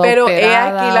toda Pero he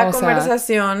aquí operada. la O sea,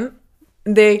 conversación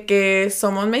de que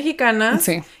somos mexicanas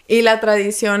sí, y la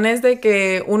tradición es de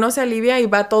que uno se alivia y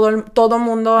va todo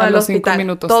mundo a al los 5 hospital.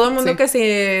 minutos. Todo el mundo Sí.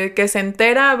 que se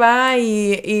entera va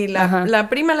y Ajá, la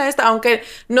prima, la esta, aunque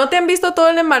no te han visto todo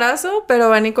el embarazo, pero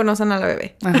van y conocen a la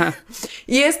bebé. ajá.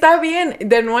 Y está bien,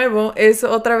 de nuevo, es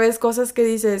otra vez cosas que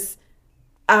dices,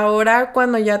 ahora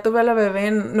cuando ya tuve a la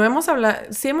bebé, no hemos hablado,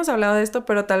 sí hemos hablado de esto,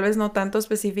 pero tal vez no tanto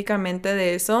específicamente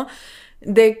de eso,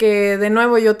 de que de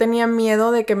nuevo yo tenía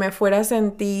miedo de que me fuera a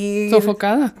sentir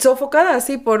Sofocada. sofocada,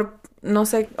 así por, no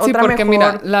sé, Sí, otra porque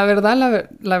mira, mejor, la verdad,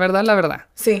 la verdad.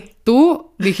 sí,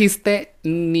 Tú dijiste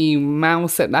ni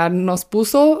mouse. Nos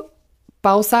puso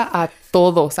pausa a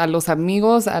todos, a los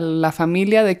amigos, a la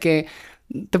familia, de que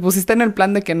te pusiste en el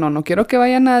plan de que no quiero que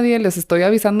vaya nadie, les estoy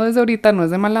avisando desde ahorita, no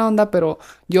es de mala onda, pero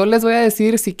yo les voy a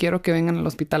decir si quiero que vengan al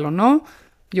hospital o no.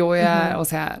 Yo voy a, ujú, o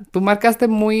sea, tú marcaste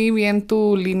muy bien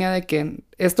tu línea de que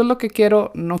esto es lo que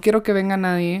quiero, no quiero que venga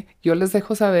nadie, yo les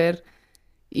dejo saber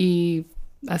y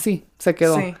así se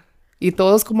quedó. sí, Y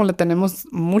todos como le tenemos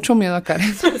mucho miedo a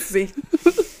Karen. sí,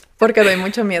 porque doy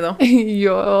mucho miedo. Y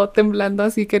yo temblando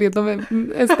así, queriéndome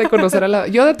conocer a la...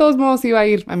 Yo de todos modos iba a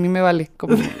ir, a mí me vale,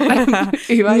 como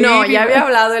iba a No, ir, ya iba... había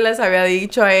hablado y les había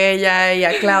dicho a ella y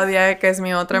a Claudia, que es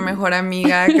mi otra mejor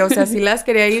amiga, que, o sea, sí las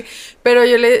quería ir, pero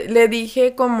yo le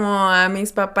dije como a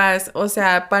mis papás, o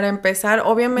sea, para empezar,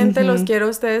 obviamente los Ujú, quiero a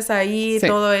ustedes ahí y sí,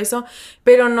 todo eso,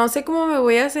 pero no sé cómo me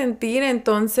voy a sentir,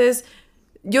 entonces,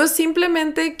 yo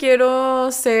simplemente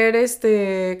quiero ser,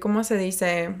 ¿cómo se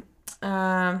dice?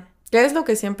 ¿Qué es lo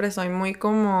que siempre soy?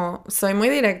 Soy muy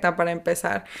directa para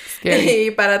empezar. scary.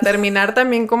 Y para terminar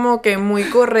también como que muy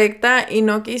correcta y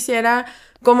no quisiera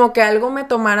como que algo me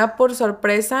tomara por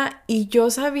sorpresa y yo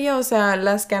sabía, o sea,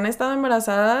 las que han estado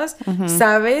embarazadas, Ujú.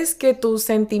 sabes que tus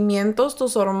sentimientos,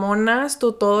 tus hormonas,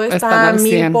 tu todo Están está a al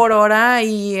 1000 100. por hora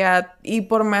y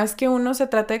por más que uno se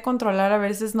trate de controlar, a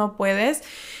veces no puedes.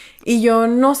 Y yo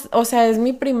no, o sea, es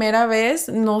mi primera vez,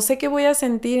 no sé qué voy a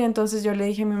sentir, entonces yo le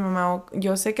dije a mi mamá,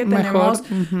 yo sé que Mejor, tenemos,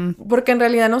 ujú, porque en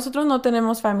realidad nosotros no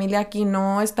tenemos familia aquí,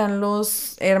 no están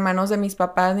los hermanos de mis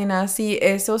papás ni nada así,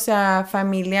 eso, o sea,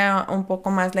 familia un poco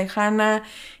más lejana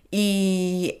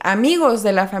y amigos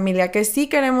de la familia que sí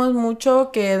queremos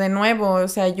mucho, que de nuevo, o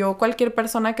sea, yo cualquier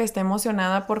persona que esté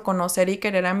emocionada por conocer y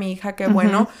querer a mi hija, qué ujú.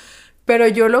 bueno. Pero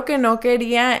yo lo que no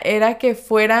quería era que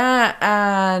fueran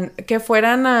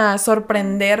a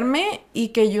sorprenderme y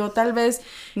que yo tal vez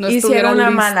No hiciera estuviera una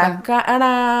mala lista.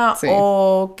 cara Sí,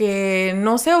 o que,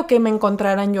 no sé, o que me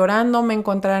encontraran llorando, me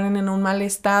encontraran en un mal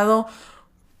estado,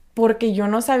 porque yo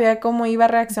no sabía cómo iba a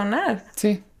reaccionar.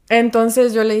 sí,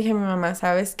 Entonces yo le dije a mi mamá,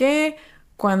 ¿sabes qué?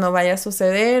 Cuando vaya a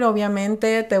suceder,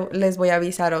 obviamente les voy a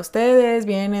avisar a ustedes,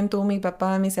 vienen tú, mi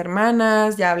papá, mis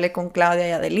hermanas, ya hablé con Claudia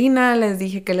y Adelina, les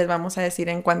dije que les vamos a decir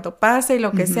en cuanto pase y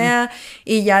lo que ujú, sea,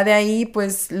 y ya de ahí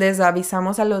pues les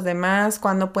avisamos a los demás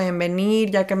cuándo pueden venir,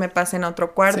 ya que me pasen a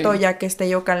otro cuarto, sí. ya que esté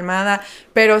yo calmada,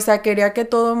 pero o sea, quería que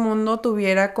todo el mundo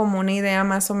tuviera como una idea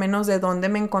más o menos de dónde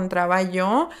me encontraba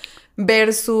yo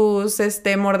versus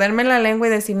morderme la lengua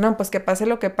y decir, no, pues que pase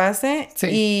lo que pase Sí.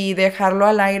 y dejarlo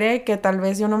al aire que tal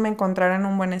vez yo no me encontrara en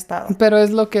un buen estado. Pero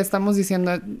es lo que estamos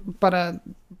diciendo para...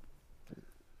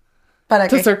 ¿Para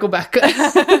To qué? circle back.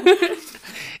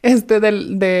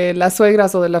 De las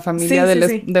suegras o de la familia Sí, sí,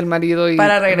 sí. del marido y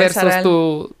Para regresar versus al...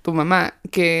 tu mamá,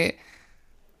 que,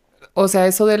 o sea,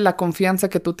 eso de la confianza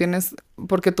que tú tienes,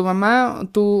 porque tu mamá,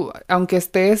 tú, aunque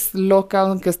estés loca,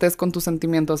 aunque estés con tus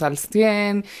sentimientos al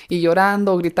 100 y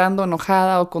llorando o gritando,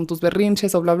 enojada o con tus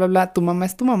berrinches o bla, bla, bla, tu mamá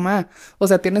es tu mamá. O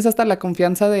sea, tienes hasta la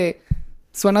confianza de,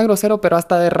 suena grosero, pero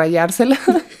hasta de rayársela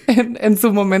en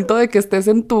su momento de que estés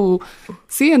en tu,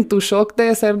 sí, en tu shock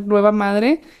de ser nueva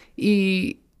madre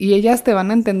y ellas te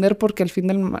van a entender porque al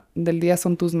fin del día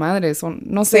son tus madres, son,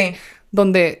 no sé, Sí,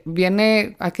 donde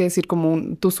viene, a qué decir,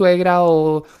 como tu suegra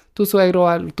o tu suegro,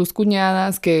 tus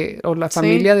cuñadas, que, o la sí.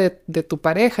 familia de tu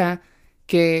pareja,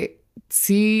 que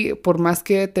sí, por más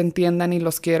que te entiendan y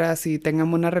los quieras y tengan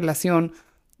buena relación,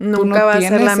 tú no Nunca va a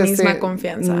ser la tienes misma ese,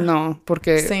 confianza. no,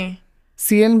 porque Sí,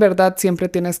 sí, en verdad siempre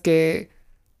tienes que,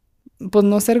 pues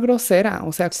no ser grosera,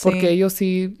 o sea, porque sí, ellos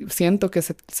sí siento que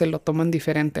se lo toman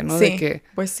diferente, ¿no? De sí, que,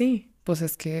 pues sí. pues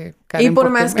es que... Karen, y por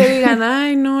más que digan,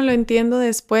 ay, no, lo entiendo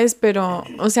después, pero,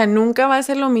 o sea, nunca va a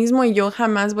ser lo mismo y yo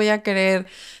jamás voy a querer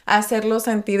hacerlo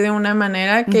sentir de una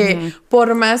manera que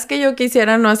por más que yo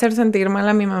quisiera no hacer sentir mal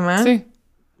a mi mamá, sí.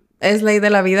 Es ley de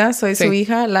la vida, soy su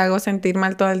hija, la hago sentir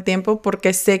mal todo el tiempo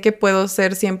porque sé que puedo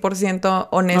ser 100%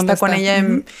 honesta con ella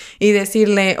y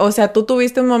decirle, o sea, tú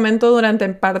tuviste un momento durante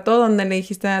el parto donde le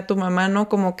dijiste a tu mamá, ¿no?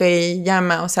 Como que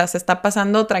llama, o sea, se está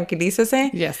pasando,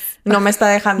 tranquilícese, no me está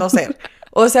dejando ser.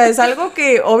 O sea, es algo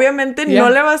que obviamente no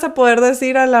le vas a poder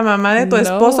decir a la mamá de tu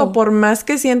esposo, por más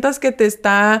que sientas que te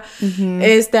está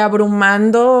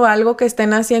abrumando algo que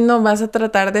estén haciendo, vas a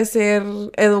tratar de ser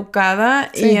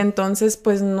educada y entonces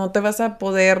pues no te vas a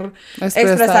poder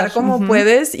expresar como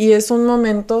puedes y es un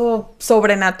momento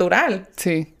sobrenatural.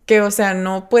 Sí. Que, o sea,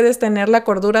 no puedes tener la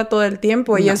cordura todo el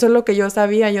tiempo y eso es lo que yo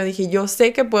sabía. Yo dije, yo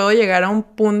sé que puedo llegar a un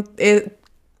punto,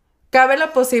 cabe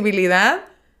la posibilidad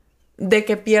de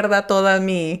que pierda toda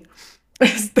mi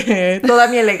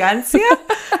elegancia.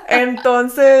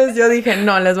 Entonces yo dije,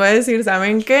 no, les voy a decir,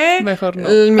 ¿saben qué? Mejor no.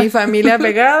 Mi familia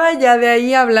pegada, ya de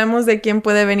ahí hablamos de quién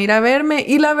puede venir a verme.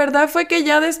 Y la verdad fue que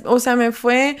ya, me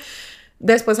fue...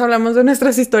 Después hablamos de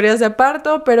nuestras historias de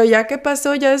parto, pero ya que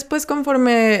pasó, ya después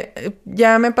conforme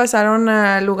ya me pasaron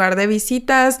al lugar de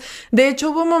visitas. De hecho,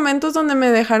 hubo momentos donde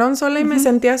me dejaron sola y me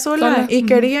sentía sola y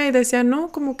quería y decía,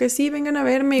 no, como que sí, vengan a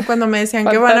verme. Y cuando me decían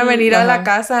que van a venir a la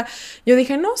casa, yo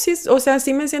dije, no, sí, o sea,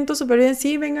 sí me siento súper bien.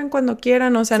 Sí, vengan cuando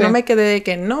quieran. O sea, no me quedé de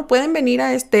que no, pueden venir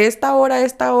a esta hora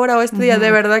o este día.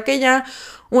 De verdad que ya...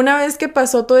 Una vez que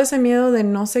pasó todo ese miedo de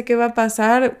no sé qué va a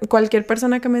pasar, cualquier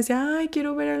persona que me decía, ay,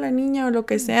 quiero ver a la niña o lo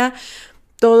que sea,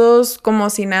 todos como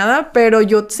si nada, pero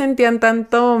yo sentía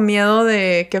tanto miedo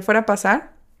de que fuera a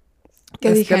pasar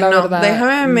que dije, no, verdad,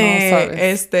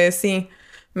 déjame, sí,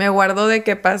 me guardo de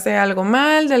que pase algo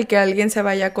mal, del que alguien se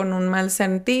vaya con un mal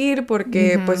sentir,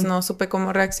 porque pues no supe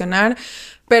cómo reaccionar.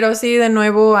 Pero sí, de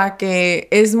nuevo, a que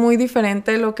es muy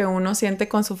diferente lo que uno siente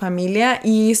con su familia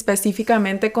y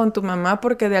específicamente con tu mamá,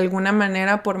 porque de alguna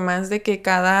manera, por más de que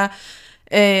cada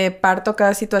parto,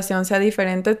 cada situación sea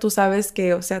diferente, tú sabes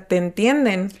que, o sea, te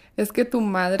entienden. Es que tu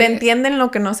madre... Te entienden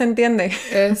lo que no se entiende.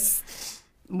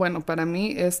 Bueno, para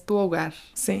mí es tu hogar.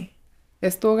 Sí.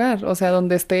 Es tu hogar. O sea,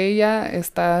 donde esté ella,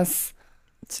 estás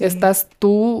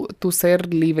tú, tu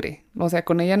ser libre. O sea,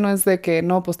 con ella no es de que,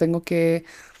 no, pues tengo que...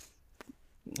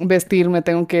 vestirme,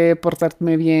 tengo que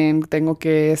portarme bien, tengo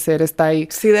que ser ahí.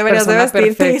 Sí deberías de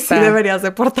vestirte perfecta. Y sí deberías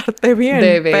de portarte bien.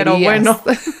 Deberías. Pero bueno.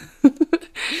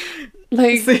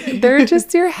 They're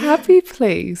just your happy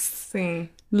place. Sí.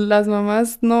 Las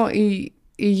mamás no. Y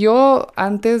yo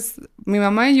antes, mi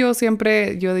mamá y yo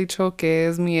siempre, yo he dicho que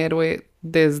es mi héroe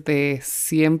desde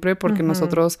siempre porque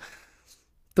nosotros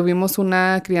tuvimos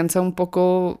una crianza un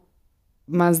poco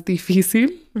más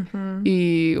difícil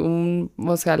y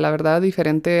o sea, la verdad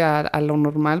diferente a lo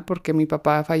normal porque mi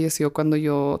papá falleció cuando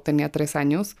yo tenía 3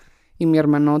 años y mi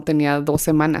hermano tenía 2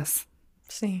 semanas.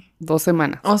 Sí. 2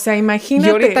 semanas. O sea, imagínate.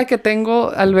 Yo ahorita que tengo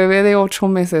al bebé de 8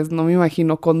 meses, no me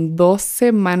imagino, con 2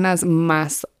 semanas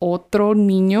más otro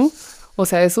niño. O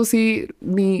sea, eso sí,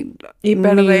 y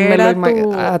perder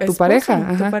a tu pareja.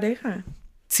 A tu pareja.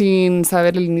 Sin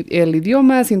saber el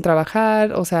idioma, sin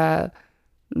trabajar, o sea...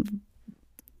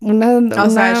 O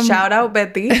sea, shout out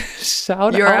Betty.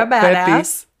 Shout You're out a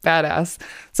badass. Betty. Badass.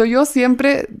 So, yo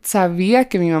siempre sabía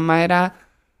que mi mamá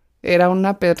era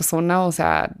una persona, o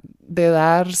sea, de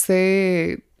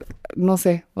darse, no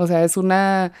sé, o sea, es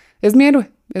mi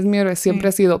héroe, siempre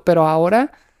ha sido. Pero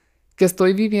ahora que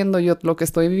estoy viviendo yo lo que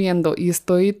estoy viviendo y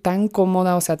estoy tan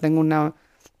cómoda, o sea, tengo una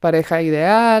pareja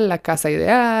ideal, la casa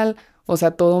ideal, o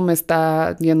sea, todo me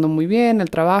está yendo muy bien, el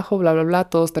trabajo, bla, bla, bla,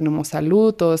 todos tenemos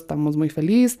salud, todos estamos muy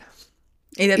felices.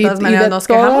 Y de todas maneras nos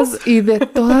quejamos. Y de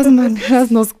todas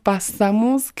maneras nos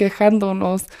pasamos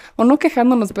quejándonos, o no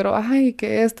quejándonos, pero ay,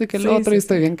 que esto y que lo otro, y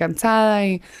estoy bien cansada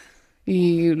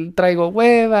y traigo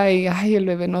hueva y ay, el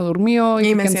bebé no durmió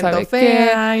y me quién siento sabe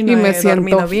fea qué, y me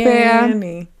siento fea.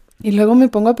 Bien, y luego me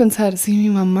pongo a pensar, sí, mi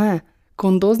mamá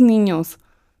con 2 niños,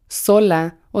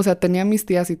 sola, o sea, tenía mis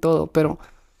tías y todo, pero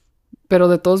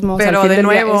de todos modos, pero al fin de del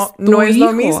día, nuevo, no es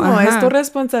lo mismo, es tu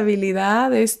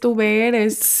responsabilidad, es tu ver, o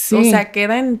sea,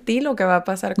 queda en ti lo que va a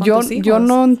pasar con tus hijos. Yo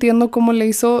no entiendo cómo le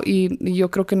hizo y yo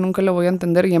creo que nunca lo voy a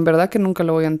entender y en verdad que nunca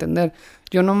lo voy a entender.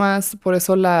 Yo nomás por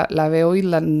eso la veo y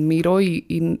la admiro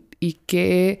y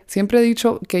que siempre he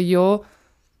dicho que yo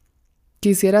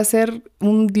quisiera ser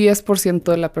un 10%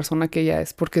 de la persona que ella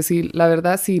es, porque la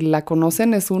verdad, si la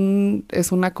conocen es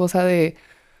una cosa es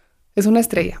una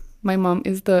estrella. My mom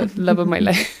is the love of my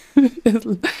life.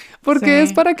 Porque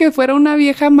es para que fuera una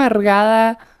vieja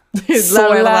amargada, sola.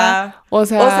 La verdad. O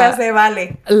sea, se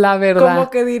vale. La verdad. Como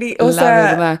que diría, la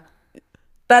verdad.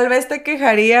 Tal vez te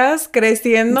quejarías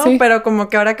creciendo, Sí. pero como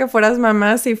que ahora que fueras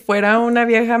mamá, si fuera una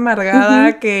vieja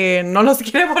amargada que no los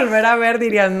quiere volver a ver,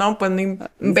 dirías, no, pues no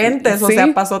inventes. Sí. O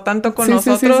sea, pasó tanto con Sí.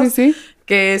 nosotros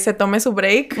que se tome su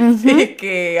break y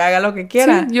que haga lo que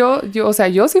quiera. Sí, o sea,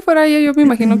 yo si fuera ella, yo me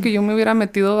imagino que yo me hubiera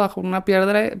metido bajo una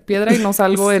piedra y no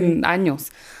salgo en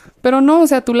años. Pero no, o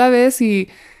sea, tú la ves y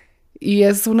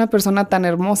es una persona tan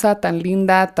hermosa, tan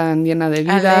linda, tan llena de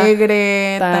vida.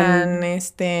 Alegre, tan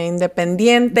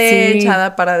independiente, Sí.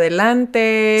 echada para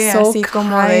adelante, So así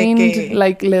como de que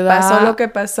like, pasó lo que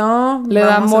pasó, le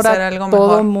da vamos a amor hacer a algo todo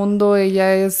mejor. mundo.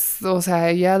 Ella es, o sea,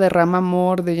 ella derrama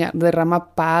amor,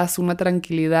 derrama paz, una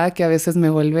tranquilidad que a veces me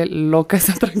vuelve loca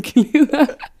esa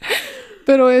tranquilidad.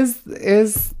 Pero es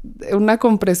una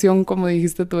comprensión, como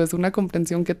dijiste tú, es una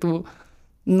comprensión que tú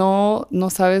no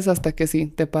sabes hasta que sí,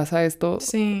 te pasa esto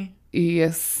Sí. y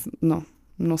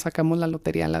no sacamos la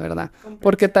lotería, la verdad.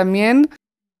 Porque también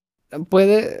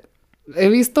he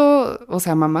visto, o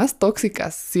sea, mamás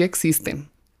tóxicas, sí existen.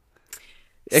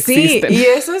 Sí, Existen. y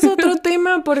eso es otro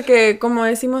tema porque como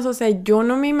decimos, o sea, yo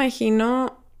no me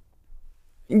imagino,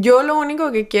 yo lo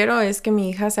único que quiero es que mi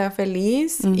hija sea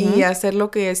feliz y hacer lo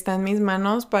que está en mis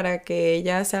manos para que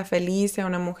ella sea feliz, sea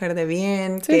una mujer de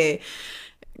bien, Sí.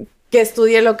 que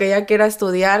estudie lo que ella quiera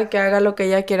estudiar, que haga lo que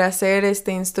ella quiera hacer,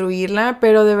 instruirla,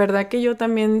 pero de verdad que yo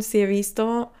también sí he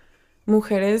visto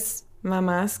mujeres,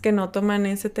 mamás que no toman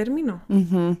ese término,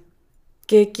 Ujú.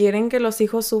 que quieren que los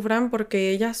hijos sufran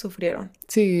porque ellas sufrieron.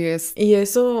 Sí, es Y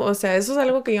eso, o sea, eso es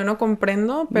algo que yo no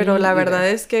comprendo, pero la verdad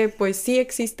es que pues sí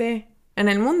existe en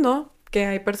el mundo, que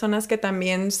hay personas que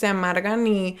también se amargan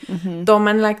y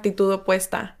toman la actitud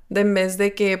opuesta, de en vez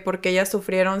de que porque ellas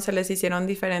sufrieron se les hicieron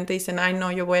diferente, dicen, ay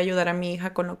no, yo voy a ayudar a mi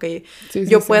hija con lo que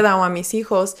yo pueda o a mis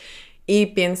hijos, y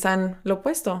piensan lo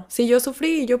opuesto, si yo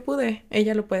sufrí y yo pude,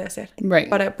 ella lo puede hacer, Right.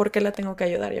 ¿por qué la tengo que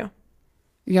ayudar yo?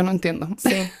 Yo no entiendo.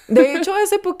 Sí. De hecho,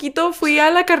 hace poquito fui a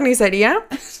la carnicería.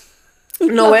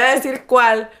 No voy a decir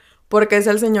cuál, porque es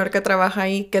el señor que trabaja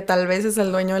ahí, que tal vez es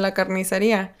el dueño de la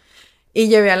carnicería. Y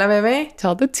llevé a la bebé.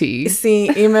 Tell the tea. Sí,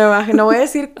 y me bajé. No voy a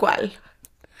decir cuál,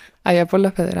 Allá por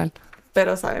la Federal.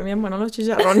 pero saben bien buenos los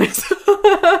chicharrones.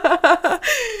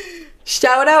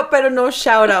 Shout out, pero no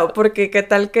shout out, porque qué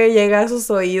tal que llega a sus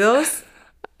oídos.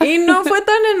 Y no fue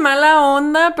tan en mala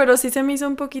onda, pero sí se me hizo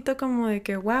un poquito como de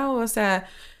que, wow, o sea,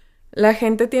 la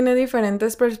gente tiene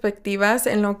diferentes perspectivas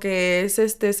en lo que es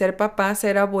ser papá,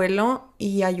 ser abuelo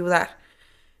y ayudar.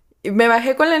 Y me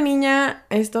bajé con la niña,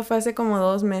 esto fue hace como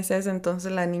 2 meses,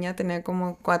 entonces la niña tenía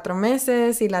como 4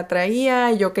 meses y la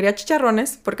traía y yo quería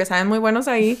chicharrones porque saben muy buenos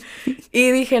ahí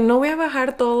y dije, no voy a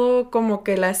bajar todo como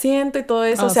que el asiento y todo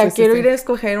eso, Oh, o sea, sí, quiero sí. ir a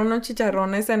escoger unos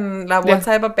chicharrones en la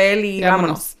bolsa de papel y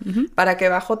vámonos, para que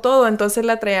bajo todo, entonces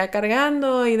la traía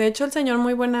cargando y de hecho el señor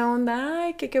muy buena onda,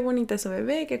 ay, qué bonita es su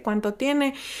bebé, que cuánto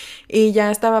tiene y ya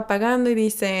estaba pagando y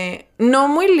dice, no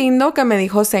muy lindo que me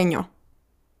dijo señor.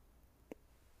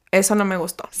 Eso no me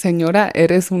gustó. Señora,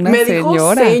 eres una Me dijo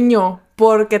señora. señor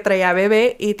porque traía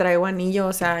bebé y traigo anillo,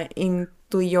 o sea,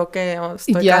 intuyó que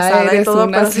estoy Ya casada y eres todo,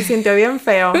 una pero se sintió bien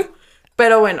feo.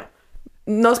 Pero bueno,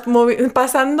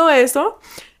 pasando eso,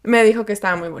 me dijo que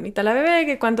estaba muy bonita la bebé,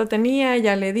 que cuánto tenía,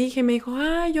 ya le dije, me dijo,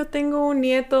 ay, yo tengo un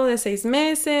nieto de 6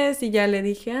 meses, y ya le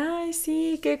dije, ay,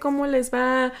 sí, que cómo les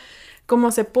va,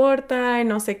 cómo se porta, y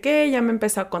no sé qué, ya me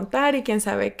empezó a contar, y quién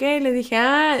sabe qué, y le dije,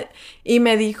 y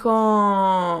me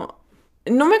dijo,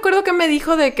 no me acuerdo qué me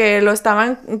dijo de que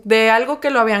de algo que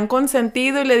lo habían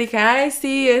consentido, y le dije, ay,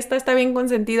 sí, esta está bien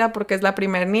consentida porque es la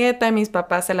primer nieta, y mis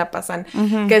papás se la pasan,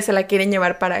 que se la quieren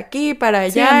llevar para aquí, para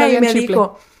allá, y me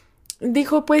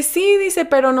dijo, pues sí, dice,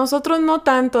 pero nosotros no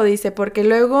tanto, dice, porque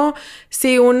luego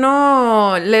si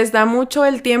uno les da mucho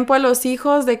el tiempo a los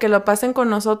hijos de que lo pasen con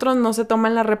nosotros, no se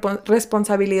toman la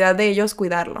responsabilidad de ellos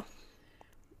cuidarlo.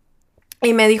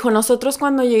 Y me dijo, nosotros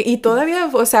cuando llegué, y todavía,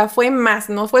 o sea, fue más,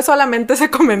 no fue solamente ese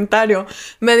comentario.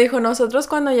 Me dijo, nosotros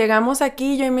cuando llegamos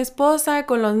aquí, yo y mi esposa,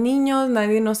 con los niños,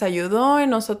 nadie nos ayudó y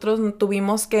nosotros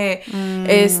tuvimos que,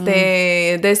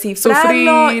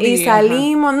 descifrarlo Sufrir y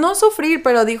salimos, no sufrir,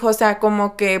 pero dijo, o sea,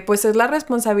 como que pues es la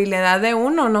responsabilidad de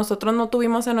uno. Nosotros no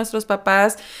tuvimos a nuestros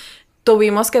papás,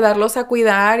 tuvimos que darlos a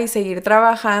cuidar y seguir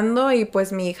trabajando y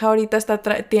pues mi hija ahorita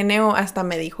hasta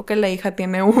me dijo que la hija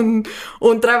tiene un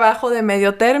trabajo de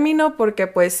medio término porque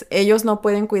pues ellos no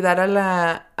pueden cuidar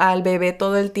al bebé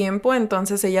todo el tiempo,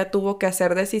 entonces ella tuvo que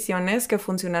hacer decisiones que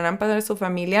funcionaran para su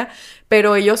familia,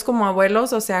 pero ellos como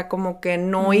abuelos, o sea, como que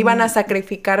no iban a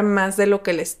sacrificar más de lo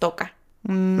que les toca.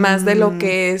 más de lo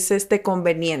que es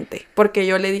conveniente. Porque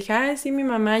yo le dije, ay, sí, mi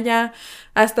mamá ya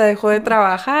hasta dejó de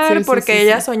trabajar Sí, porque sí, sí,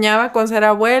 ella sí. soñaba con ser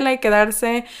abuela y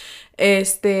quedarse,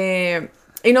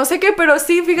 y no sé qué, pero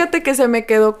sí, fíjate que se me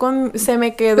quedó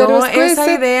Pero es que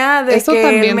esa idea de eso que él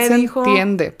también me se dijo,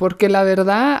 entiende, porque la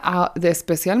verdad,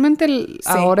 especialmente sí,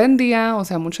 ahora en día, o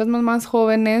sea, muchas mamás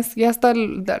jóvenes, y hasta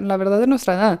la verdad de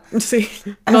nuestra edad, sí,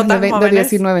 no tan de jóvenes,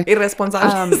 19.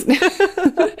 irresponsables.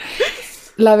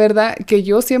 La verdad que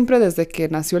yo siempre desde que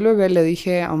nació el bebé le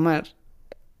dije a Omar,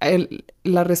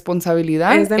 la Es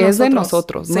responsabilidad de es de nosotros,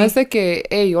 nosotros, no es sí, de que,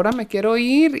 hey, ahora me quiero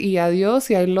ir y adiós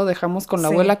y ahí lo dejamos con la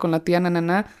abuela, sí, con la tía,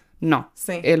 nanana. No,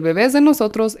 sí, el bebé es de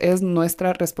nosotros, es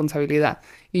nuestra responsabilidad.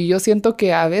 Y yo siento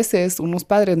que a veces unos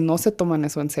padres no se toman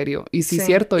eso en serio. Y sí, sí,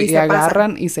 cierto, y y se pasan,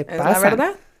 agarran y es la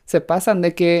verdad. se pasan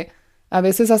de que a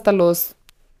veces hasta los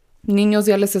niños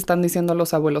ya les están diciendo a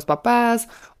los abuelos papás,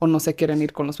 o no se quieren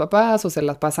ir con los papás, o se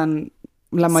las pasan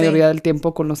la mayoría Sí, del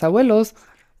tiempo con los abuelos,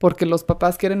 porque los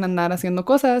papás quieren andar haciendo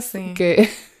cosas sí, que,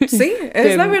 sí,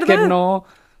 es la que verdad. no,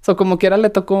 o como quiera le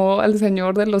tocó al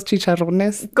señor de los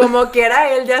chicharrones. Como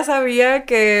quiera, él ya sabía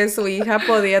que su hija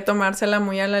podía tomársela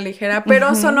muy a la ligera,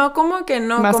 pero Ujú. sonó como que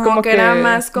no, Más como como que era que,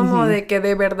 más como ujú. de que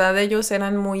de verdad ellos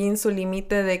eran muy en su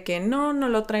límite de que no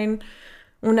lo traen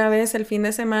una vez el fin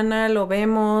de semana, lo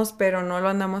vemos, pero no lo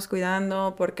andamos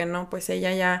cuidando porque no, pues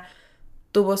ella ya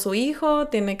tuvo su hijo,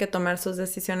 tiene que tomar sus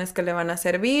decisiones que le van a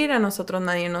servir, a nosotros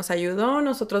nadie nos ayudó,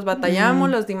 nosotros batallamos,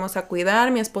 Mm, los dimos a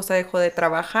cuidar, mi esposa dejó de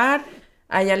trabajar,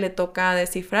 a ella le toca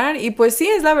descifrar y pues sí,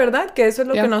 es la verdad que eso es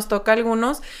lo que ya, nos toca a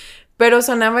algunos, pero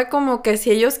sonaba como que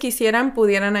si ellos quisieran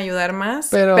pudieran ayudar más,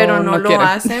 pero pero no no lo quieren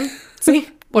hacen, sí,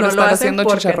 por no lo estar hacen haciendo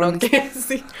porque no chicharrones. quieren,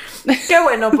 sí. Qué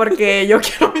bueno porque yo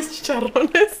quiero mis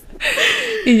chicharrones.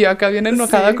 Y yo acá bien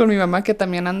enojada Sí, con mi mamá que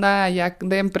también anda allá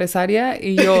de empresaria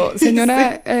y yo,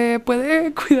 señora, sí,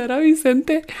 ¿puede cuidar a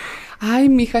Vicente? Ay,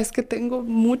 mija, es que tengo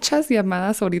muchas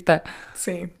llamadas ahorita.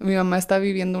 sí. Mi mamá está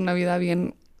viviendo una vida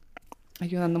bien,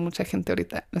 ayudando a mucha gente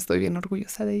ahorita. Estoy bien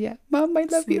orgullosa de ella. Mamá, I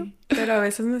love you. Sí, pero a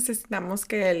veces necesitamos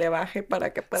que le baje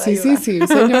para que pueda Sí, sí, ayudar. sí,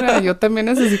 señora, yo también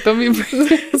necesito mi...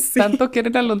 Sí, Tanto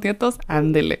quieren a los nietos,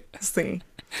 ándele. sí.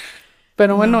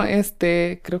 Pero bueno, No.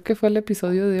 creo que fue el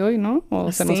episodio de hoy, ¿no?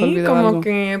 O se nos Sí, olvidó como algo.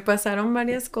 que pasaron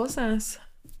varias cosas.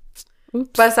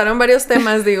 Ups. Pasaron varios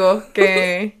temas, digo,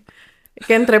 que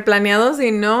entre planeados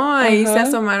y no, ahí se Ajá.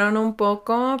 asomaron un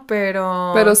poco,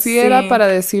 pero Pero sí era sí, para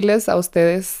decirles a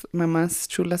ustedes, mamás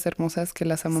chulas, hermosas, que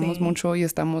las amamos sí, mucho y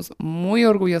estamos muy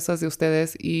orgullosas de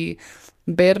ustedes y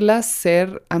verlas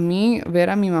ser, a mí, ver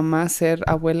a mi mamá ser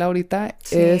abuela ahorita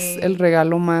es el sí,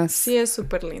 regalo sí más es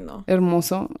súper lindo.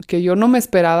 hermoso que yo no me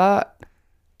esperaba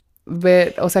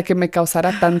ver, o sea, que me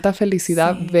causara tanta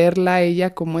felicidad Sí. verla a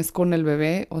ella como es con el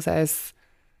bebé, o sea, es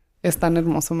tan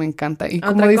hermoso, me encanta. Y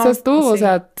como Otra dices tú, o sí,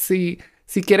 sea,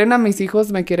 si quieren a mis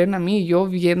hijos, me quieren a mí. Yo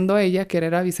viendo a ella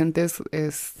querer a Vicente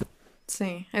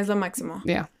sí, es lo máximo.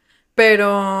 ya.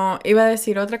 Pero iba a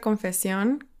decir otra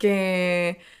confesión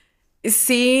que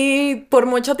sí, por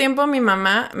mucho tiempo mi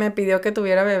mamá me pidió que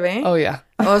tuviera bebé. Oh, ya.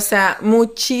 O sea,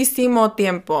 muchísimo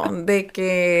tiempo. De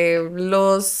que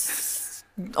los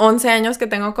 11 años que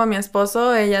tengo con mi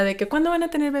esposo, ella de que ¿cuándo van a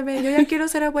tener bebé? Yo ya quiero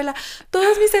ser abuela.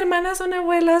 Todas mis hermanas son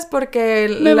abuelas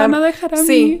porque Me van a dejar a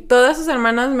Sí, mí. todas sus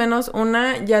hermanas menos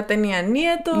una ya tenían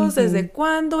nietos, Ujú. desde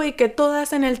cuándo, y que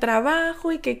todas en el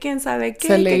trabajo, y que quién sabe Se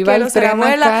qué, y le que iba quiero el ser tren a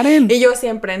abuela. Karen. Y yo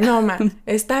siempre, no, ma,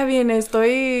 está bien,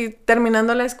 estoy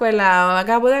terminando la escuela, o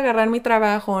acabo de agarrar mi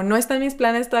trabajo, no están mis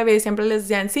planes todavía, y siempre les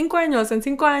decía, en 5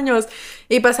 años,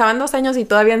 y pasaban 2 años y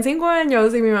todavía en 5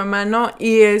 años, y mi mamá no,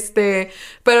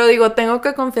 pero digo, tengo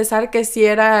que confesar que sí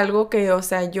era algo que, o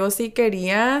sea, yo sí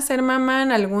quería ser mamá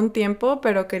en algún tiempo,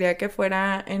 pero quería que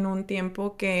fuera en un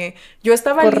tiempo que yo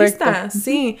estaba Correcto. lista, Ujú.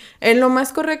 sí, en lo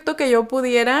más correcto que yo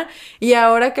pudiera, y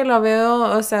ahora que lo veo,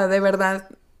 o sea, de verdad,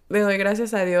 le doy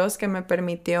gracias a Dios que me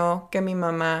permitió que mi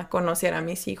mamá conociera a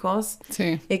mis hijos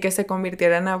Sí. y que se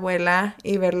convirtiera en abuela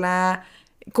y verla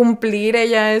cumplir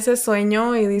ella ese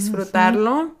sueño y Ujú.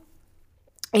 disfrutarlo.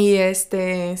 Y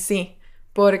sí,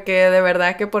 porque de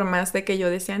verdad que por más de que yo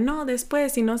decía, no,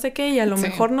 después y no sé qué, y a lo Sí.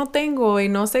 mejor no tengo y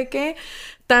no sé qué,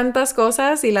 tantas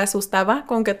cosas y la asustaba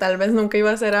con que tal vez nunca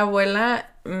iba a ser abuela,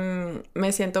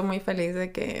 me siento muy feliz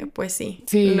de que, pues sí,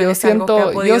 Sí, es algo que ha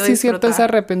yo podido sí siento ese disfrutar.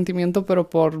 arrepentimiento, pero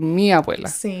por mi abuela.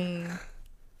 Sí,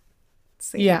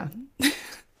 sí, Ya.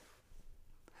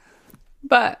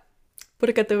 But,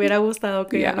 porque te hubiera gustado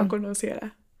que ella lo ya.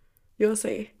 conociera. Yo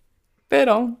sé,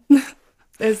 Pero,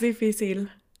 es difícil.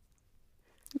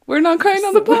 we're not crying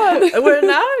on the pod. We're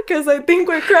not, because I think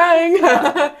we're crying.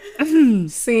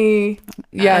 Sí.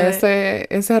 Ya,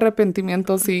 ese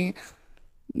arrepentimiento sí.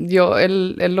 Yo,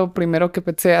 él lo primero que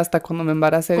pensé hasta cuando me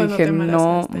embaracé, Cuando dije, te no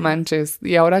embarazaste. manches.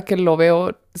 Y ahora que lo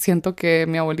veo, siento que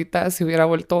mi abuelita se hubiera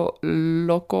vuelto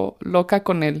loca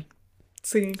con él.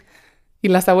 Sí, Y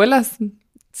las abuelas, ahí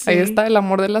sí, está el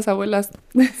amor de las abuelas.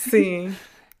 sí,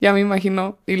 Ya me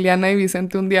imagino, Ileana y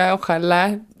Vicente un día,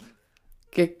 ojalá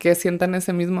que sientan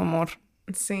ese mismo amor.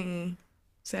 sí.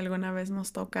 Si alguna vez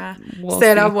nos toca We'll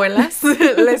ser see. abuelas,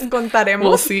 les We'll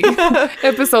contaremos. see.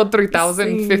 Episode Sí.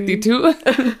 3052.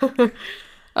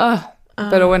 Ah,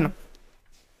 pero Ah, bueno.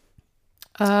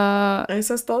 Ah,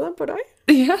 ¿eso es todo por hoy?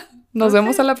 ya, nos Ok,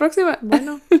 vemos a la próxima.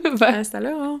 bueno, Bye. hasta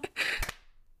luego.